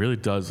 He really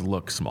does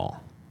look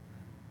small.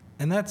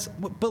 And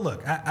but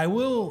look, I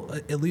will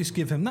at least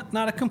give him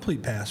not a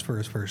complete pass for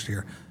his first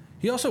year.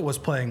 He also was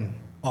playing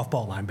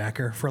off-ball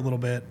linebacker for a little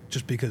bit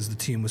just because the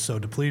team was so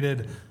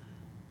depleted.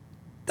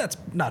 That's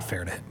not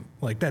fair to him.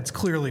 That's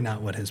clearly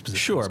not what his position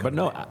is. Sure, but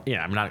no,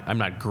 yeah, I'm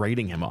not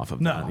grading him off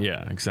of that.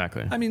 Yeah,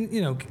 exactly. I mean,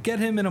 get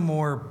him in a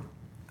more,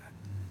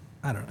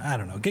 I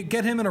don't know,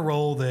 get him in a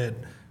role that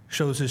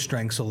shows his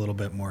strengths a little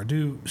bit more.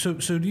 Do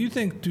you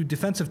think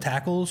defensive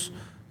tackles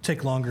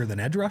take longer than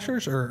edge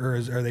rushers, or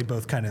are they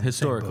both kind of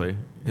historically?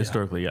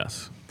 Historically, yeah.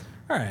 Yes.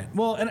 All right.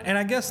 Well, and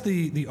I guess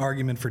the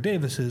argument for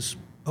Davis is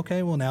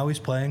okay. Well, now he's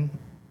playing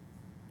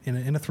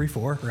in a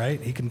 3-4,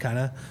 right? He can kind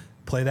of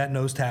play that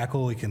nose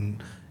tackle. He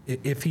can,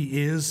 if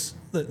he is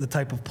the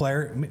type of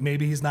player,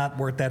 maybe he's not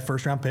worth that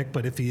first-round pick,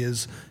 but if he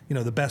is,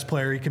 the best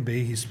player he can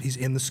be, he's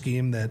in the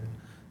scheme that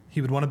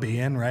he would want to be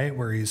in, right?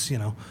 Where he's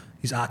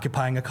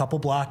occupying a couple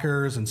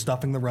blockers and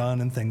stuffing the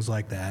run and things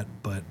like that.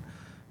 But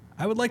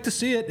I would like to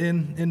see it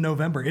in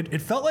November.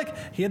 It felt like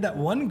he had that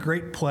one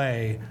great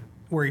play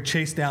where he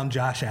chased down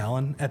Josh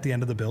Allen at the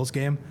end of the Bills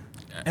game,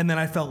 and then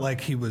I felt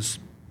like he was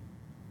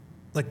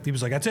like,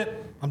 that's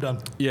it, I'm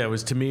done. Yeah, it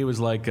was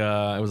like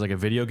a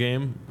video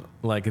game.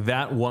 Like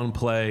that one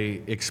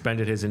play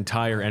expended his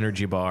entire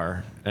energy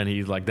bar, and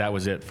he that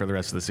was it for the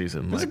rest of the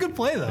season. It was a good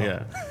play though.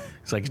 Yeah,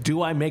 it's like,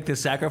 do I make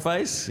this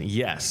sacrifice?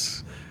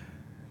 Yes.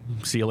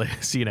 See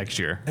you next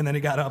year. And then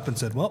he got up and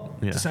said, "Well,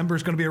 December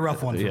is going to be a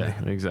rough one for me."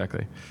 Yeah,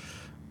 exactly.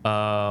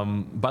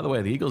 By the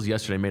way, the Eagles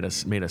yesterday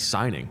made a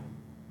signing.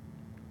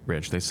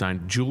 Rich, they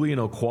signed Julian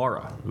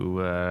Okwara,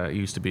 who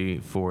used to be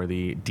for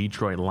the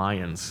Detroit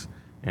Lions,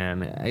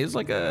 and he's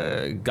like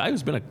a guy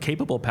who's been a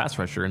capable pass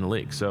rusher in the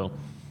league. So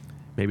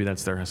maybe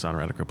that's their Haason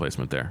Reddick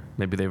replacement there.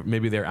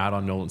 Maybe they're out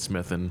on Nolan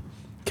Smith and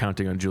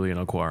counting on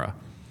Julian Okwara.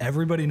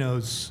 Everybody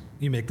knows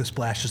you make the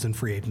splashes in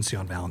free agency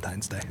on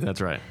Valentine's Day.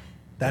 That's right.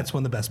 That's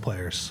when the best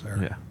players are.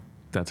 Yeah,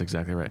 that's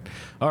exactly right.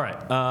 All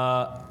right.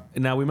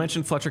 Now, we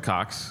mentioned Fletcher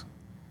Cox.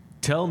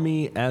 Tell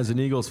me, as an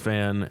Eagles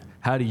fan,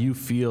 how do you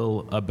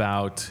feel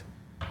about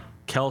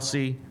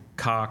Kelsey,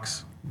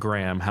 Cox,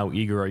 Graham? How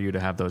eager are you to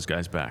have those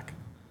guys back?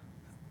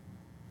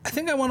 I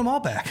think I want them all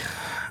back.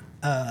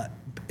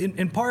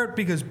 In part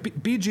because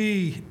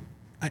BG,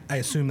 I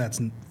assume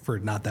that's for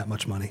not that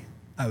much money,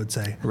 I would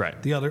say.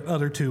 Right. The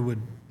other two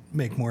would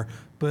make more.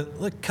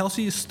 But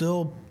Kelsey is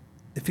still,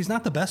 if he's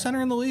not the best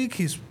center in the league,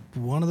 he's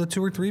one of the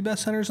 2 or 3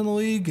 best centers in the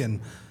league. And,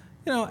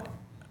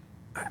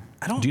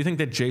 I don't. Do you think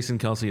that Jason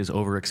Kelsey is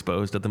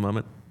overexposed at the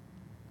moment?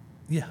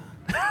 Yeah.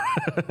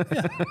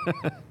 Yeah.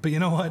 But you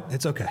know what?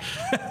 It's okay.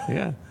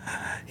 Yeah.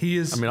 He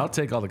is. I'll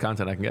take all the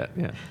content I can get.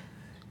 Yeah.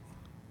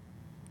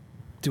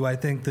 Do I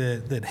think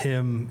that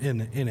him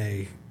in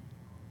a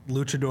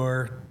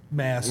luchador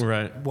mask,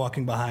 right,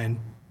 walking behind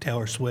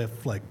Taylor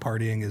Swift,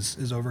 partying is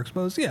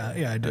overexposed?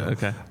 Yeah, I do.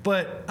 Okay.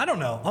 But I don't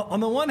know. On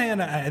the one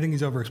hand, I think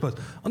he's overexposed.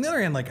 On the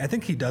other hand, I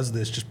think he does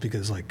this just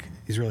because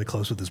he's really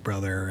close with his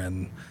brother,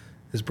 and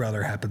his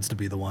brother happens to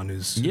be the one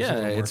who's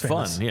it's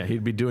famous. Fun. Yeah,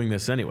 he'd be doing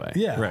this anyway.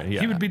 Yeah, right. Yeah,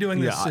 he would be doing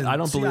this. Yeah, I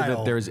don't believe Seattle.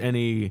 that there's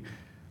any,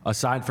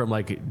 aside from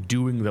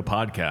doing the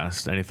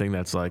podcast, anything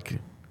that's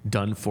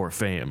done for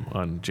fame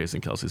on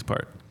Jason Kelsey's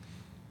part.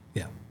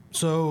 Yeah.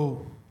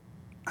 So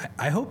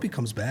I hope he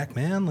comes back,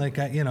 man.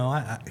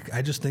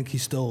 I just think he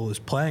still is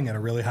playing at a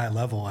really high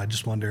level. I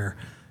just wonder.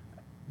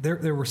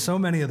 There were so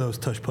many of those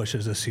tush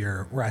pushes this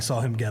year where I saw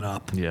him get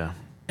up. Yeah.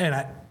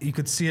 And you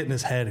could see it in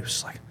his head. It was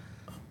just like,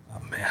 oh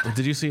man.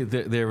 Did you see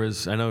there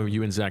was? I know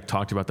you and Zach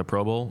talked about the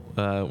Pro Bowl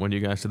when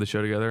you guys did the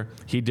show together.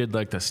 He did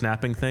the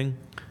snapping thing.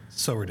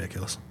 So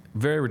ridiculous.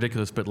 Very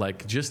ridiculous,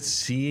 but just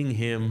seeing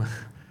him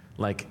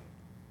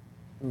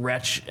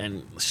retch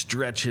and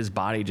stretch his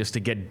body just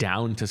to get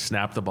down to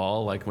snap the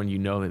ball, when you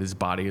know that his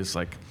body is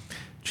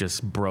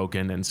just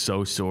broken and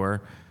so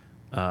sore.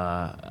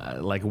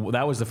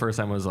 That was the first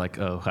time I was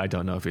oh, I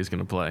don't know if he's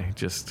going to play.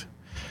 Just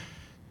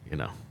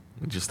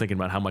thinking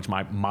about how much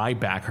my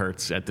back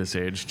hurts at this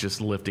age, just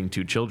lifting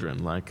 2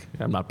 children.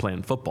 I'm not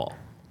playing football.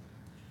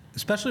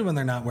 Especially when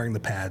they're not wearing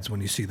the pads.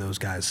 When you see those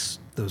guys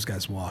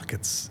walk,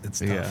 it's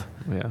tough.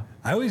 Yeah.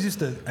 I always used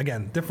to,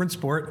 again, different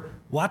sport.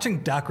 Watching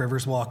Doc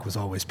Rivers walk was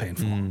always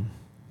painful.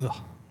 Ugh.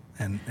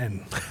 And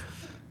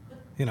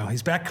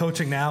he's back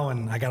coaching now,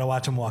 and I got to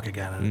watch him walk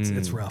again, and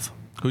it's rough.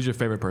 Who's your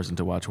favorite person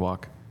to watch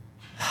walk?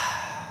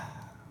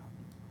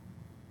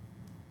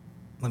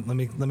 Let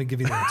me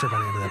give you the answer by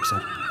the end of the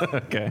episode.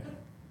 Okay,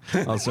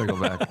 I'll circle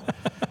back.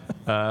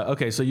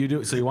 Okay, so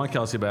you want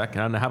Kelsey back,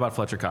 and how about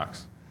Fletcher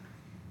Cox?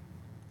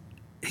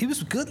 He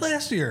was good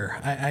last year.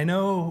 I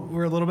know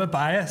we're a little bit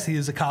biased. He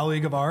is a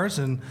colleague of ours,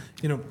 and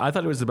I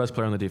thought he was the best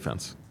player on the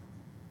defense.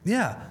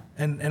 Yeah,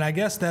 and I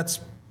guess that's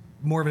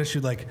more of an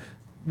issue.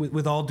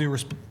 With all due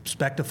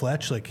respect to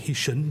Fletch, he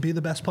shouldn't be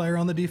the best player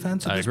on the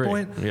defense at this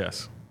point.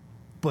 Yes,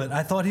 but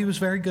I thought he was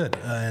very good,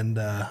 and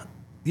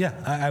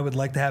I would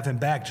like to have him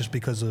back just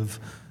because of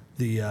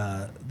the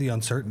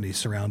uncertainty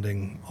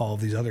surrounding all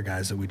of these other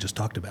guys that we just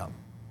talked about.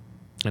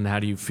 And how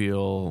do you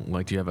feel?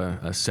 Do you have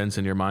a sense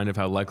in your mind of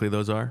how likely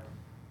those are?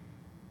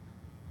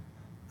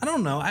 I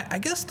don't know. I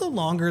guess the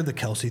longer the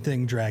Kelsey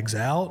thing drags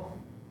out,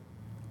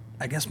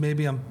 I guess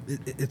maybe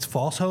it's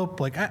false hope.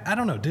 I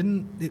don't know.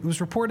 It was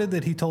reported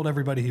that he told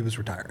everybody he was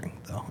retiring,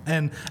 though.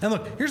 And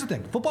look, here's the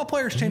thing. Football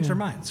players change their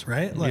minds,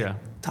 right?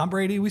 Tom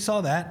Brady, we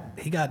saw that.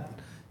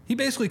 He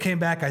basically came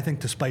back, I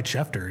think, to spite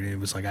Schefter. He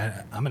was like,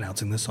 I'm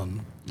announcing this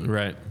on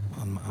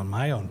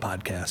my own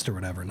podcast or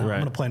whatever. Now I'm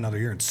going to play another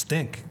year and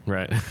stink.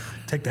 Right.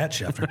 Take that,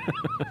 Schefter.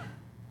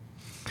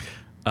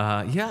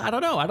 I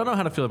don't know. I don't know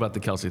how to feel about the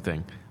Kelsey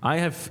thing. I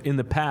have, in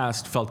the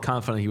past, felt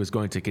confident he was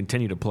going to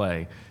continue to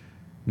play.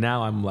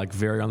 Now I'm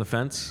very on the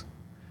fence.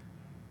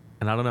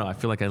 And I don't know. I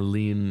feel like I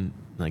lean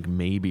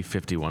maybe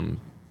 51%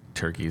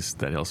 turkeys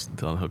that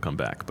he'll come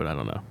back, but I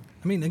don't know.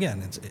 I mean,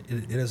 again,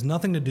 it has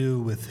nothing to do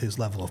with his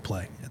level of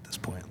play at this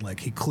point. Like,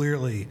 he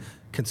clearly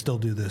can still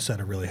do this at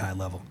a really high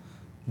level.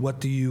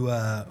 What do you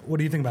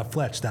think about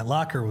Fletch? That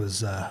locker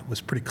was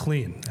pretty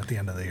clean at the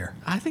end of the year.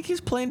 I think he's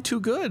playing too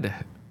good.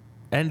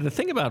 And the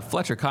thing about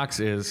Fletcher Cox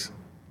is,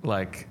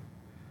 like,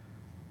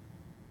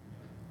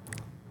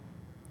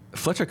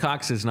 Fletcher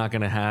Cox is not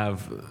going to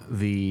have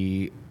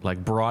the,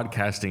 like,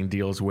 broadcasting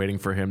deals waiting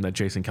for him that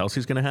Jason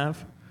Kelsey's going to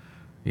have.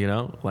 You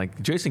know,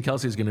 like, Jason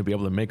Kelsey is going to be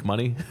able to make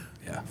money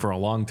for a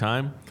long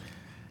time.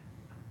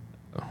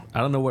 I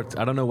don't know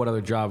what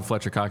other job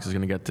Fletcher Cox is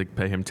going to get to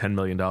pay him $10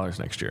 million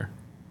next year.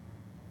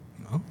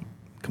 Well,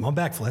 come on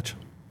back, Fletch.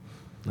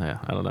 Yeah,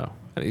 I don't know.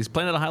 He's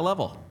playing at a high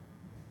level.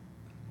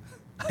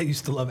 I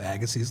used to love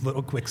Agassi's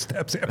little quick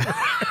steps.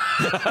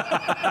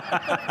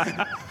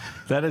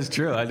 That is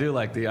true. I did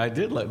like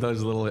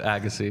those little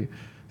Agassi.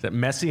 That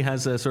Messi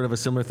has a sort of a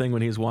similar thing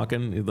when he's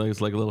walking.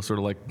 He's like a little sort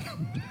of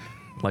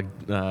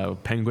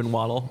like penguin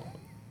waddle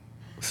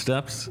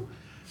steps.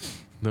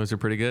 Those are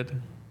pretty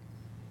good.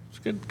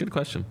 It's a good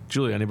question.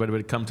 Julia, anybody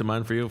would come to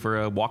mind for you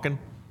for walking?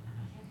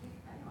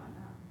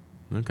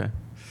 Okay.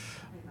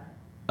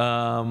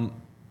 The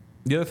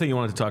other thing you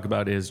wanted to talk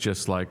about is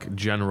just like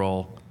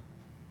general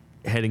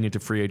heading into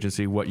free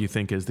agency, what you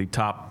think is the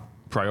top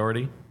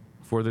priority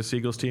for this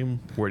Eagles team.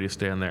 Where do you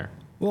stand there?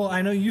 Well,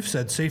 I know you've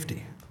said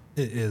safety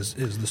is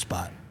the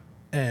spot.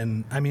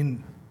 And, I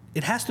mean,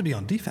 it has to be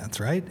on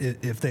defense, right?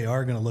 If they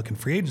are going to look in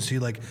free agency.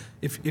 Like,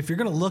 if you're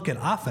going to look at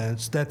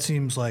offense, that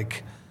seems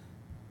like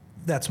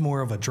that's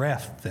more of a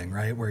draft thing,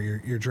 right? Where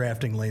you're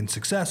drafting Lane's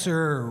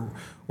successor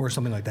or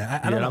something like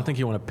that. I don't think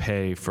you want to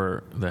pay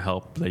for the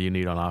help that you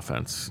need on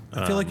offense.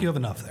 I feel like you have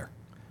enough there.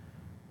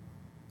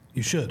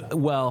 You should.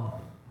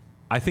 Well,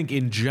 I think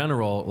in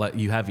general, like,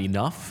 you have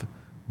enough,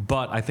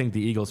 but I think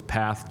the Eagles'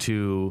 path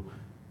to,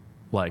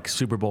 like,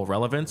 Super Bowl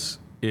relevance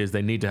is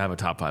they need to have a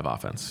top 5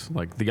 offense.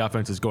 Like, the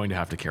offense is going to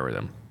have to carry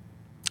them.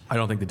 I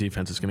don't think the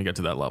defense is going to get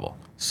to that level.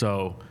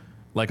 So,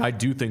 like, I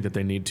do think that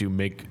they need to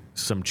make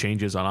some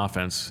changes on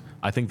offense.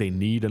 I think they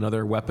need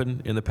another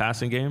weapon in the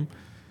passing game.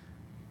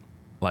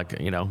 Like,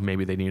 you know,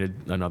 maybe they needed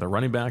another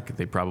running back.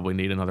 They probably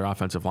need another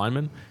offensive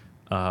lineman.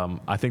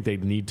 I think they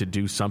need to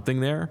do something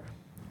there,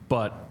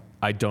 but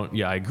I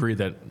agree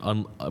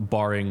that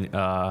barring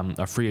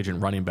a free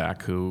agent running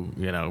back who,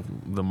 you know,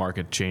 the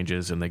market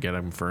changes and they get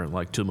him for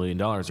like $2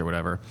 million or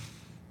whatever,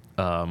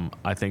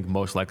 I think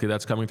most likely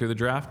that's coming through the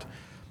draft.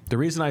 The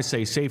reason I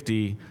say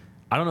safety,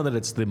 I don't know that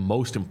it's the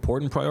most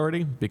important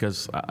priority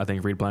because I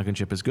think Reed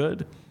Blankenship is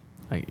good.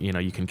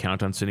 You can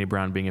count on Sidney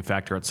Brown being a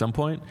factor at some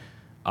point.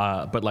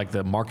 But like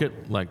the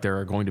market, like there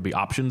are going to be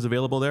options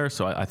available there,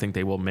 so I think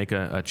they will make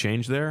a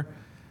change there.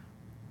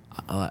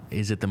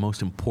 Is it the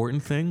most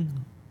important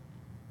thing?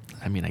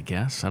 I mean, I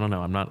guess. I don't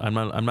know.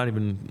 I'm not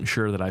even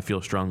sure that I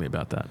feel strongly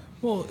about that.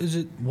 Well, is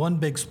it one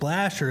big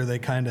splash, or are they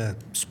kind of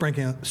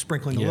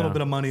sprinkling a little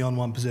bit of money on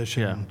one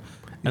position? Yeah.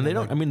 And they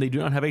don't. I mean, they do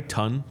not have a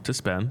ton to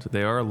spend.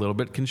 They are a little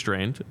bit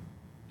constrained,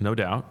 no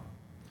doubt.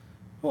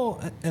 Well,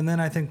 and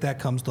then I think that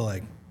comes to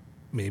like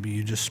maybe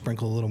you just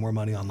sprinkle a little more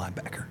money on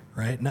linebacker,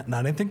 right? Not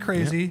anything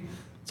crazy. Yep.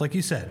 It's like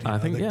you said. I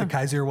think the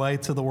Kaiser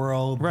Whites of the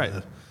world, right?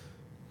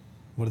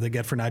 What did they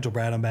get for Nigel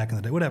Bradham back in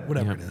the day?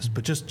 Whatever it is,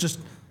 but just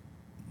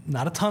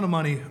not a ton of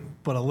money,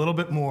 but a little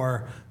bit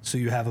more, so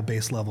you have a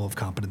base level of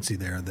competency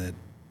there that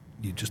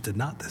you just did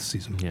not this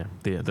season. Yeah,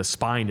 the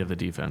spine of the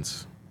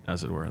defense,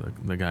 as it were,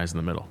 the guys in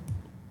the middle.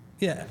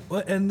 Yeah,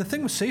 and the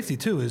thing with safety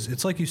too is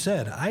it's like you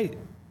said.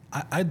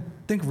 I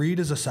think Reed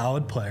is a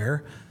solid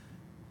player.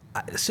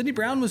 Sidney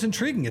Brown was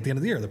intriguing at the end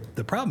of the year.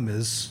 The problem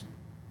is,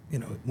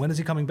 when is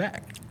he coming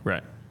back?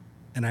 Right.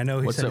 And I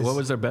know what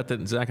was their bet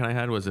that Zach and I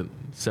had? Was it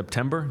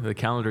September, the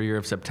calendar year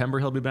of September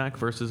he'll be back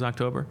versus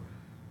October?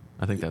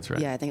 I think that's right.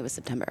 Yeah, I think it was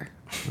September.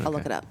 Okay. I'll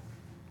look it up.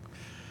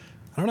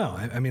 I don't know.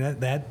 I mean,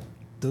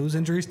 those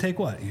injuries take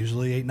what?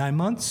 Usually 8-9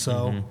 months.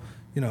 So,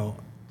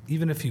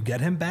 even if you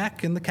get him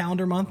back in the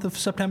calendar month of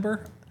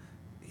September,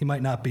 he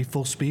might not be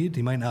full speed.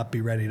 He might not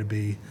be ready to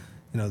be,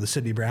 the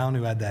Sidney Brown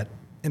who had that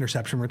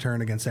interception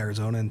return against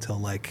Arizona until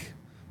like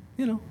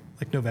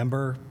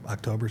November,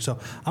 October. So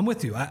I'm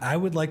with you. I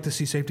would like to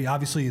see safety.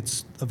 Obviously,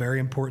 it's a very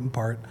important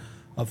part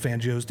of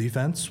Fangio's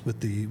defense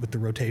with the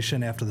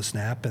rotation after the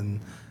snap and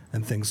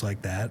things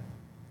like that.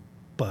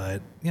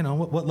 But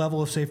what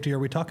level of safety are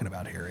we talking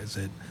about here? Is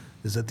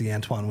it the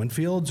Antoine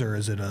Winfields, or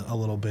is it a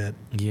little bit?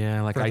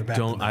 Yeah, like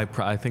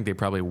I think they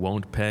probably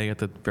won't pay at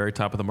the very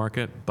top of the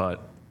market.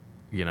 But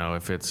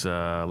if it's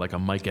like a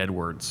Mike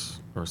Edwards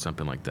or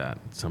something like that,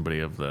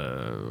 somebody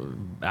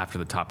after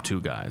the top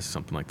 2 guys,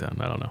 something like that.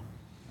 I don't know.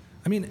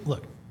 I mean,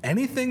 look,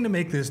 anything to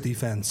make this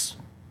defense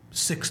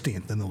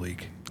 16th in the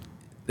league.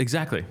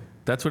 Exactly.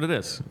 That's what it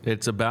is.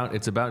 It's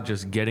about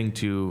just getting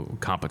to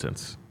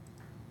competence.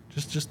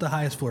 Just the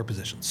highest floor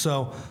position.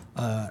 So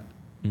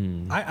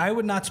I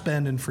would not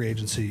spend in free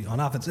agency on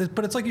offense.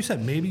 But it's like you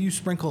said, maybe you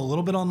sprinkle a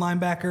little bit on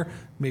linebacker.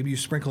 Maybe you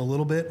sprinkle a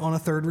little bit on a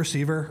third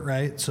receiver,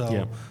 right?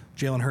 So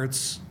Jalen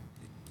Hurts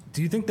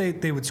Do you think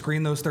they would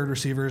screen those third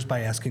receivers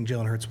by asking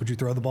Jalen Hurts, would you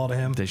throw the ball to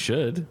him? They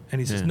should. And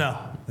he says, no.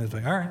 And it's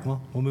like, all right,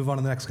 well, we'll move on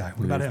to the next guy.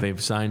 What about him?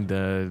 They've signed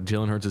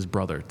Jalen Hurts'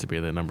 brother to be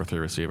the number 3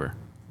 receiver.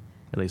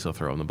 At least he'll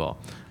throw him the ball.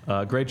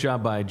 Great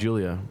job by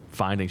Julia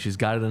finding. She's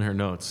got it in her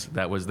notes.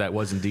 That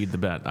was indeed the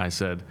bet. I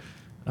said,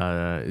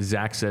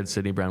 Zach said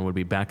Sidney Brown would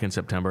be back in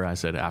September. I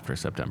said after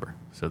September.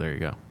 So there you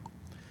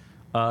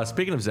go.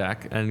 Speaking of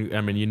Zach, and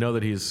I mean, you know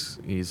that he's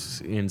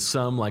in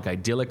some like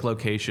idyllic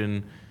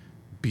location,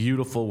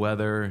 beautiful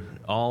weather,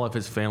 all of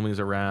his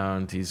family's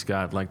around. He's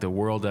got like the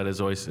world at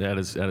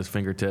his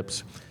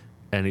fingertips,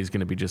 and he's going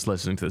to be just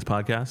listening to this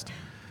podcast.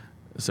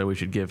 So we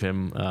should give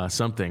him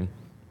something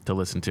to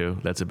listen to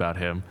that's about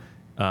him.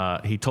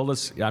 He told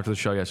us after the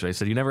show yesterday, he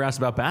said, you never asked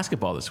about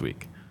basketball this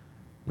week,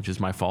 which is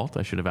my fault.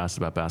 I should have asked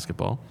about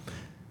basketball.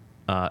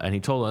 And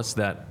he told us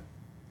that,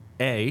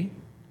 A,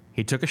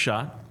 he took a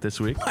shot this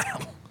week. Wow.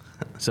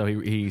 So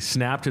he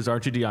snapped his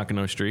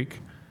Archidiakono streak.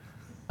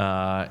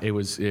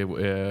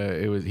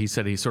 He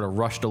said he sort of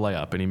rushed a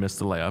layup and he missed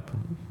the layup.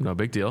 No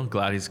big deal.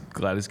 Glad he's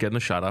getting the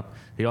shot up.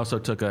 He also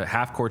took a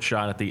half-court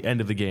shot at the end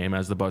of the game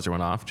as the buzzer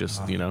went off.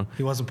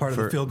 He wasn't part of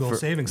the field goal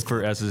savings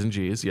for S's and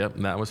G's. Yep,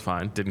 and that was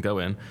fine. Didn't go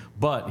in.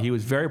 But he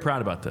was very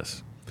proud about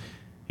this.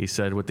 He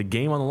said with the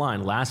game on the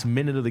line, last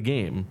minute of the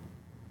game,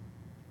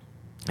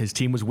 his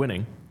team was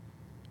winning,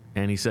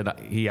 and he said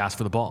he asked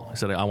for the ball. He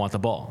said, I want the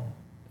ball.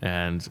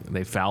 And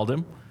they fouled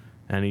him,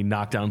 and he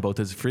knocked down both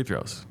his free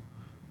throws.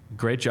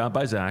 Great job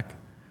by Zach.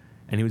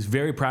 And he was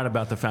very proud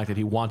about the fact that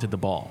he wanted the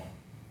ball,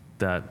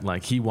 that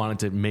like he wanted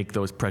to make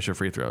those pressure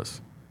free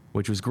throws,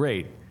 which was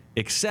great,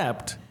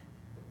 except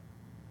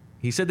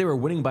he said they were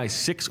winning by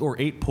 6 or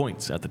 8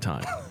 points at the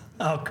time.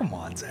 Oh, come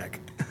on, Zach.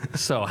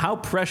 So how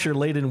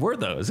pressure-laden were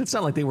those? It's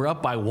not like they were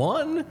up by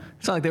 1.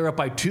 It's not like they were up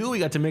by 2. We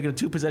got to make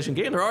it a 2-possession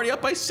game. They're already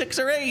up by 6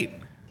 or 8.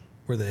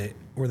 Were they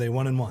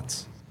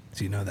 1-and-1s?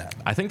 So you know that.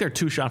 I think they're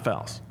 2 shot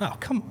fouls. Oh,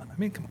 come on. I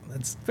mean, come on.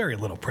 That's very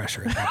little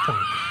pressure at that point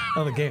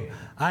of a game.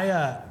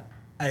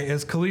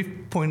 As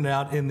Khalif pointed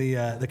out in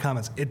the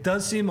comments, it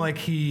does seem like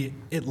he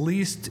at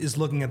least is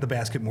looking at the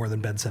basket more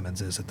than Ben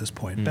Simmons is at this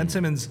point. Ben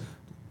Simmons,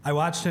 I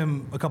watched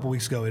him a couple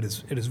weeks ago. It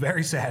is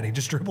very sad. He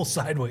just dribbles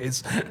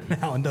sideways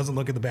now and doesn't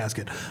look at the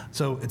basket.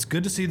 So it's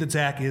good to see that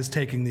Zach is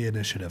taking the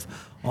initiative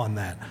on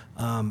that.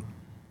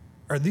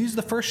 Are these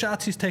the first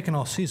shots he's taken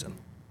all season?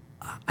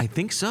 I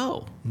think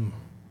so.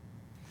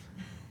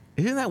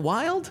 Isn't that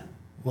wild?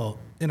 Well,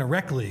 in a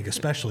rec league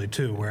especially,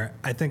 too, where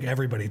I think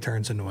everybody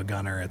turns into a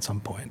gunner at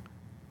some point.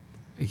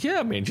 Yeah,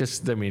 I mean,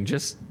 just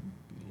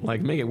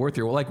like make it worth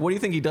your. Like, what do you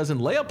think he does in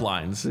layup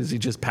lines? Is he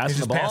just passing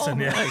the ball? Passing,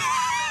 yeah.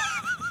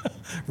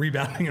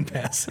 Rebounding and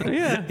passing.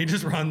 Yeah. He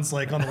just runs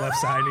like on the left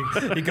side.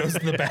 He goes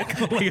to the back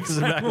of the left He goes to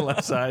the back of the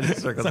left side and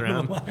circles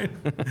around.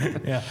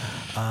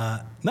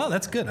 Yeah. No,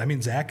 that's good. I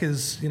mean, Zach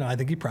is, I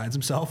think he prides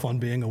himself on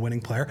being a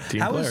winning player.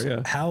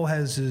 How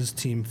has his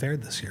team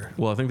fared this year?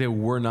 Well, I think they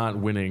were not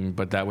winning,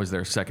 but that was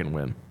their second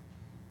win.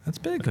 That's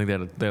big. I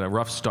think they had a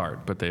rough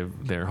start, but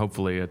they're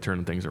hopefully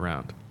turning things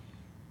around.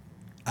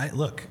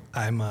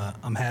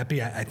 I'm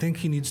happy. I think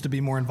he needs to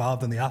be more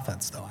involved in the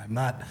offense, though. I'm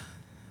not.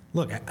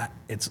 Look,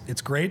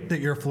 it's great that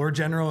you're a floor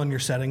general and you're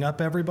setting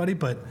up everybody,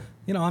 but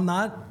I'm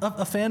not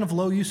a fan of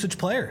low usage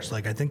players.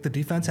 Like, I think the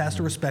defense has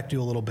to respect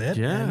you a little bit,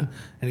 and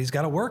he's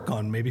got to work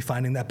on maybe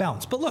finding that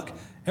balance. But look,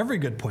 every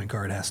good point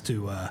guard has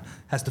to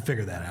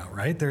figure that out,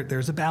 right?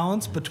 There's a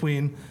balance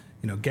between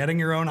getting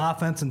your own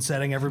offense and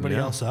setting everybody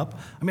else up.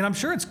 I mean, I'm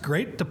sure it's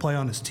great to play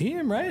on his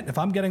team, right? If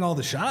I'm getting all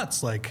the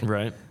shots,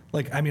 right.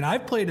 I mean,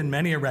 I've played in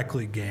many a rec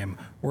league game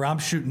where I'm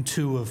shooting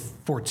 2 of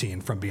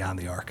 14 from beyond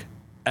the arc.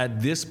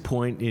 At this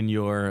point in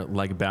your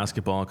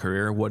basketball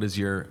career, what is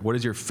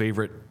your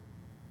favorite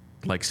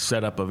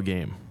setup of a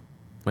game?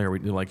 Like, are we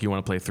you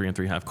want to play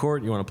 3-on-3 half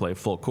court? You want to play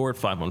full court,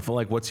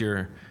 5-on-4? What's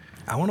your?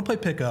 I want to play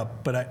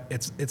pickup, but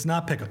it's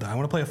not pickup though. I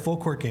want to play a full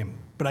court game,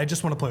 but I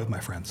just want to play with my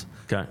friends.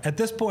 Okay. At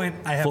this point,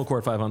 I have full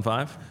court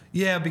 5-on-5.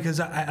 Yeah, because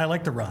I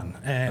like to run,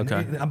 and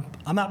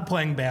I'm not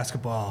playing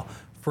basketball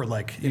for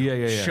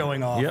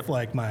showing off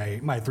my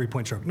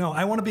 3-point stroke. No,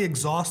 I want to be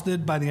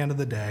exhausted by the end of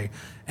the day,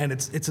 and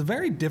it's a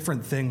very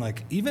different thing.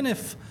 Like, even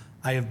if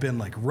I have been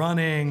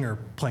running or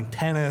playing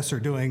tennis or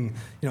doing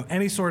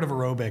any sort of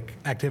aerobic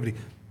activity,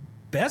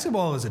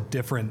 basketball is a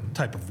different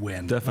type of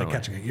win. Definitely.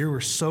 Catching it, you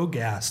were so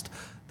gassed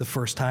the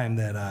first time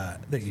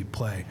that you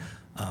play.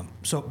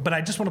 But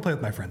I just want to play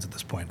with my friends at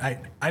this point.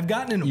 I've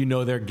gotten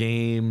in. Their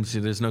games.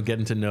 There's no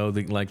getting to know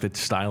the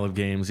style of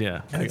games.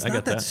 Yeah, and it's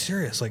not that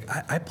serious.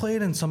 I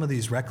played in some of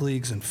these rec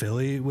leagues in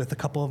Philly with a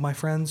couple of my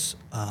friends.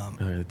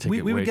 Take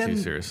it way too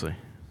seriously.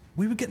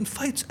 We would get in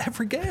fights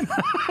every game.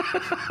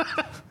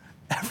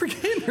 Every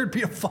game there'd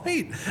be a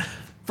fight.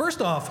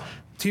 First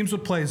off, teams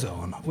would play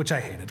zone, which I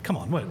hated. Come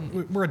on,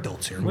 we're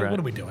adults here. What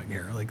are we doing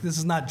here? This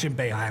is not Jim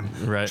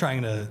Boeheim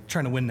trying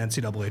to win an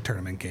NCAA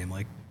tournament game.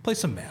 Play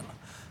some man.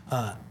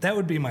 That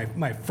would be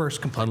my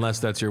first complaint. Unless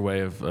that's your way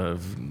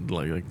of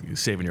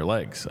saving your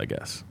legs, I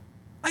guess.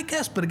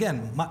 But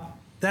again,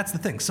 that's the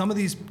thing. Some of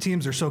these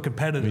teams are so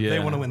competitive, they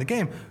want to win the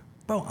game.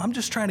 bro, I'm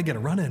just trying to get a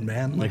run in,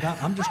 man. Like,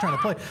 I'm just trying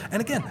to play.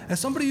 And again, as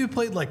somebody who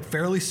played like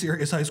fairly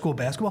serious high school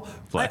basketball,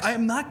 I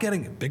am not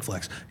getting big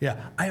flex. Yeah,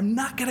 I am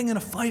not getting in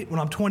a fight when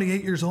I'm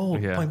 28 years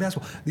old playing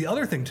basketball. The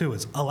other thing too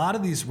is a lot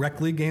of these rec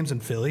league games in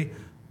Philly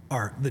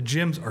the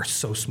gyms are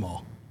so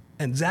small.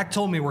 And Zach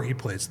told me where he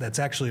plays. That's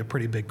actually a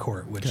pretty big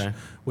court,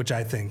 which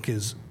I think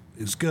is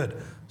good.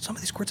 Some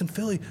of these courts in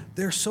Philly,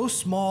 they're so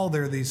small.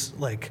 They're these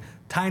like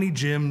tiny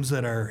gyms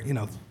that are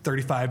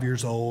 35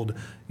 years old.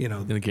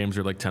 And the games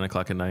are like 10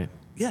 o'clock at night.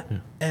 Yeah.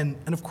 And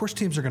of course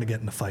teams are going to get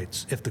into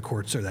fights if the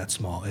courts are that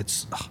small.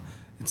 It's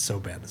so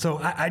bad. So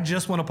I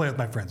just want to play with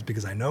my friends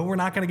because I know we're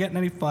not going to get in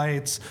any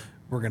fights.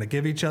 We're going to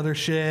give each other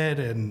shit,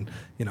 and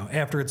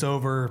after it's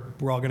over,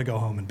 we're all going to go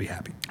home and be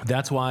happy.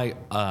 That's why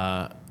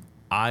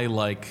I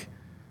like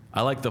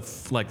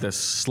the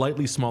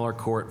slightly smaller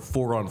court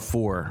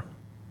 4-on-4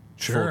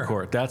 full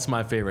court. That's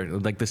my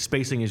favorite. Like the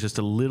spacing is just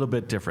a little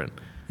bit different.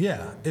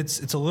 Yeah,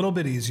 it's a little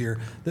bit easier.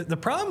 The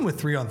problem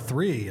with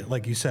 3-on-3,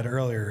 like you said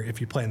earlier,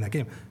 if you play in that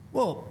game,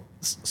 well,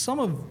 if some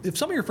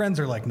of your friends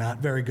are like not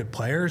very good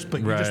players,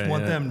 but you just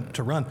want them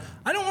to run,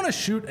 I don't want to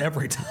shoot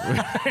every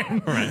time.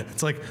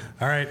 It's like,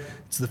 all right,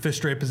 it's the fifth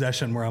straight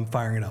possession where I'm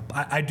firing it up.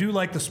 I do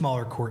like the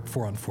smaller court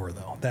 4-on-4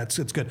 though.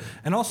 It's good,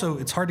 and also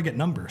it's hard to get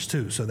numbers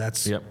too, so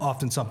that's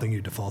often something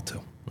you default to.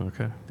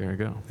 Okay, there you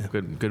go.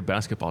 Yeah. Good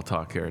basketball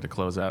talk here to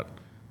close out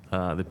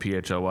the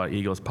PHLY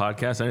Eagles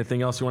podcast.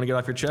 Anything else you want to get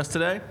off your chest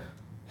today?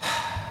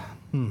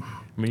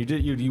 I mean,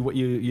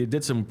 you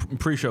did some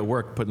pre-show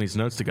work putting these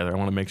notes together. I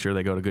want to make sure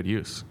they go to good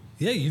use.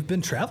 Yeah, you've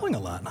been traveling a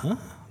lot, huh?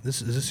 Is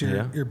this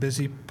your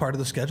busy part of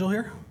the schedule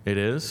here? It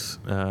is.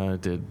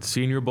 Did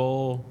Senior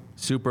Bowl,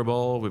 Super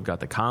Bowl. We've got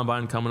the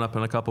Combine coming up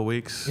in a couple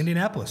weeks.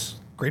 Indianapolis,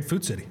 great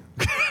food city.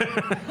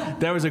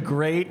 There was a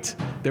great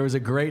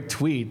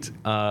tweet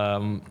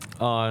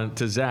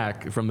to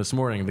Zach from this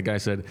morning. The guy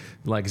said,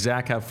 like,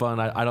 Zach, have fun.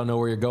 I don't know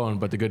where you're going,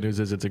 but the good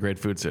news is it's a great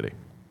food city.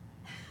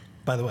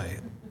 By the way,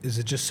 is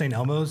it just St.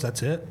 Elmo's?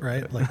 That's it,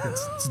 right? Like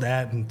it's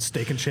that and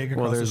Steak and Shake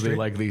across the street?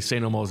 Well, there's the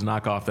St. Elmo's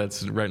knockoff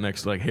that's right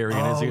next to like Harry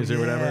and Izzy's or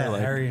whatever. Like,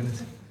 Harry and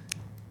Izzy.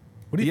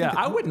 What do you think?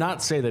 I would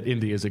not say that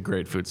Indy is a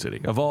great food city.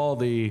 Of all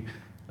the,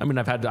 I mean,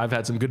 I've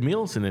had some good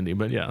meals in Indy,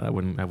 but yeah, I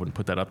wouldn't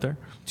put that up there.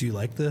 Do you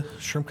like the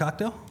shrimp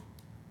cocktail?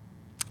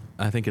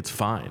 I think it's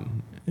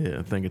fine. Yeah,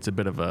 I think it's a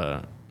bit of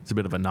a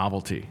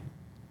novelty.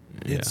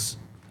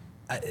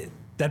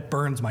 That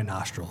burns my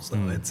nostrils,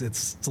 though. It's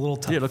a little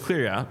tough. Yeah, it'll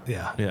clear you out.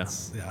 Yeah.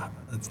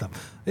 It's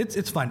tough.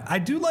 It's fine. I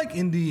do like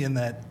Indy in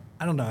that,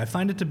 I don't know, I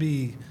find it to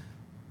be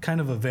kind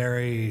of a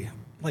very,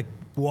 like,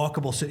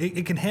 walkable city.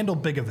 It can handle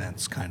big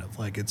events, kind of.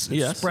 Like, it's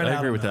spread out. I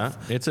agree with that.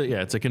 It's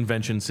a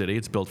convention city.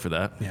 It's built for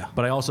that. Yeah.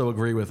 But I also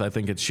agree with, I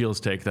think it's Shields'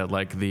 take that,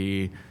 like,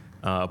 the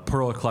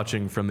pearl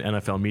clutching from the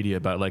NFL media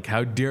about, like,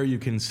 how dare you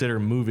consider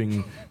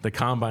moving the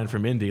Combine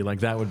from Indy?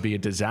 Like, that would be a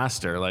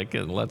disaster. Like,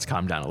 let's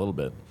calm down a little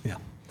bit. Yeah.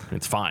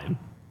 It's fine.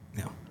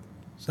 Yeah.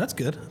 So that's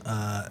good.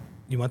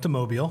 You went to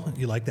Mobile.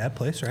 You like that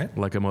place, right?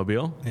 Like a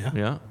Mobile? Yeah.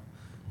 Yeah.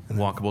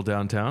 Walkable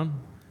downtown.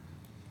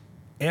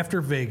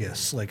 After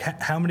Vegas, like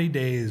how many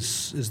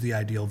days is the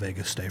ideal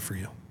Vegas stay for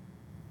you?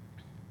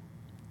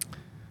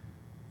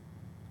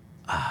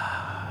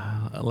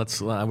 I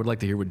would like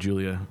to hear what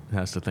Julia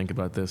has to think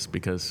about this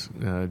because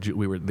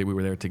we were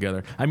there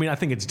together. I mean, I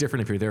think it's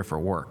different if you're there for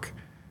work.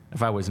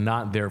 If I was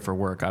not there for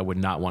work, I would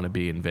not want to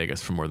be in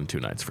Vegas for more than 2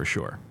 nights for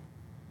sure.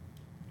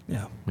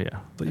 Yeah. Yeah.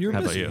 But you were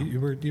How busy. about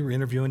you? You were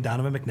interviewing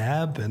Donovan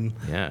McNabb and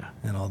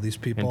all these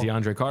people. And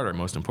DeAndre Carter,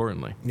 most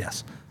importantly.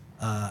 Yes.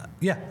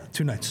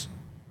 2 nights.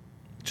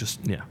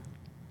 Just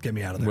get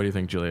me out of there. What do you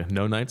think, Julia?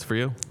 No nights for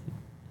you?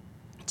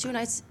 2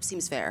 nights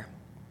seems fair.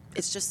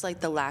 It's just like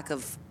the lack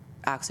of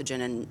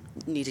oxygen and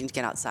needing to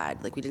get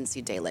outside. Like we didn't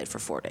see daylight for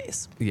 4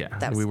 days.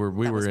 Yeah. We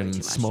were in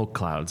smoke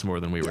clouds more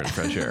than we were in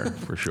fresh air,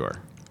 for sure.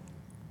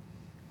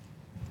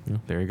 Yeah,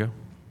 there you go.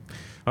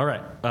 All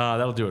right,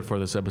 that'll do it for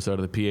this episode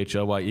of the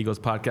PHLY Eagles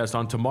podcast.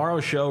 On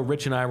tomorrow's show,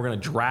 Rich and I are going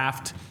to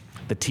draft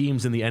the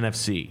teams in the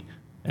NFC,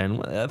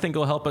 and I think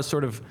it'll help us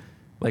sort of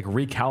like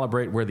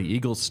recalibrate where the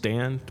Eagles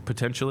stand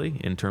potentially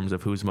in terms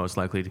of who's most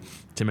likely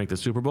to make the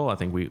Super Bowl. I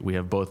think we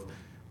have both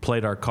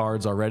played our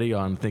cards already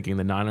on thinking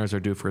the Niners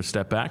are due for a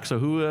step back. So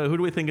who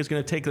do we think is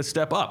going to take the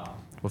step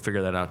up? We'll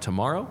figure that out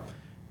tomorrow.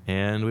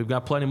 And we've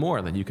got plenty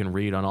more that you can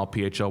read on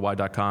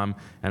allphly.com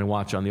and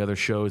watch on the other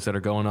shows that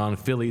are going on.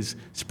 Phillies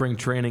spring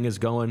training is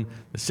going.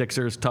 The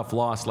Sixers, tough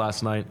loss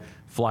last night.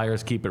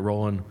 Flyers keep it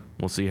rolling.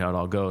 We'll see how it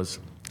all goes.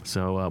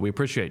 So we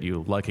appreciate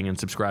you liking and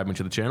subscribing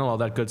to the channel, all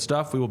that good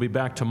stuff. We will be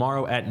back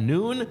tomorrow at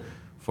noon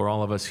for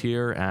all of us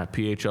here at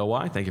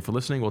PHLY. Thank you for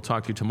listening. We'll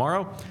talk to you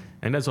tomorrow.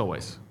 And as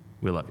always,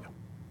 we love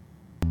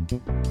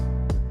you.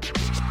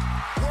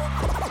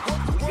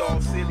 We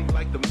all silly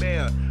like the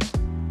mayor.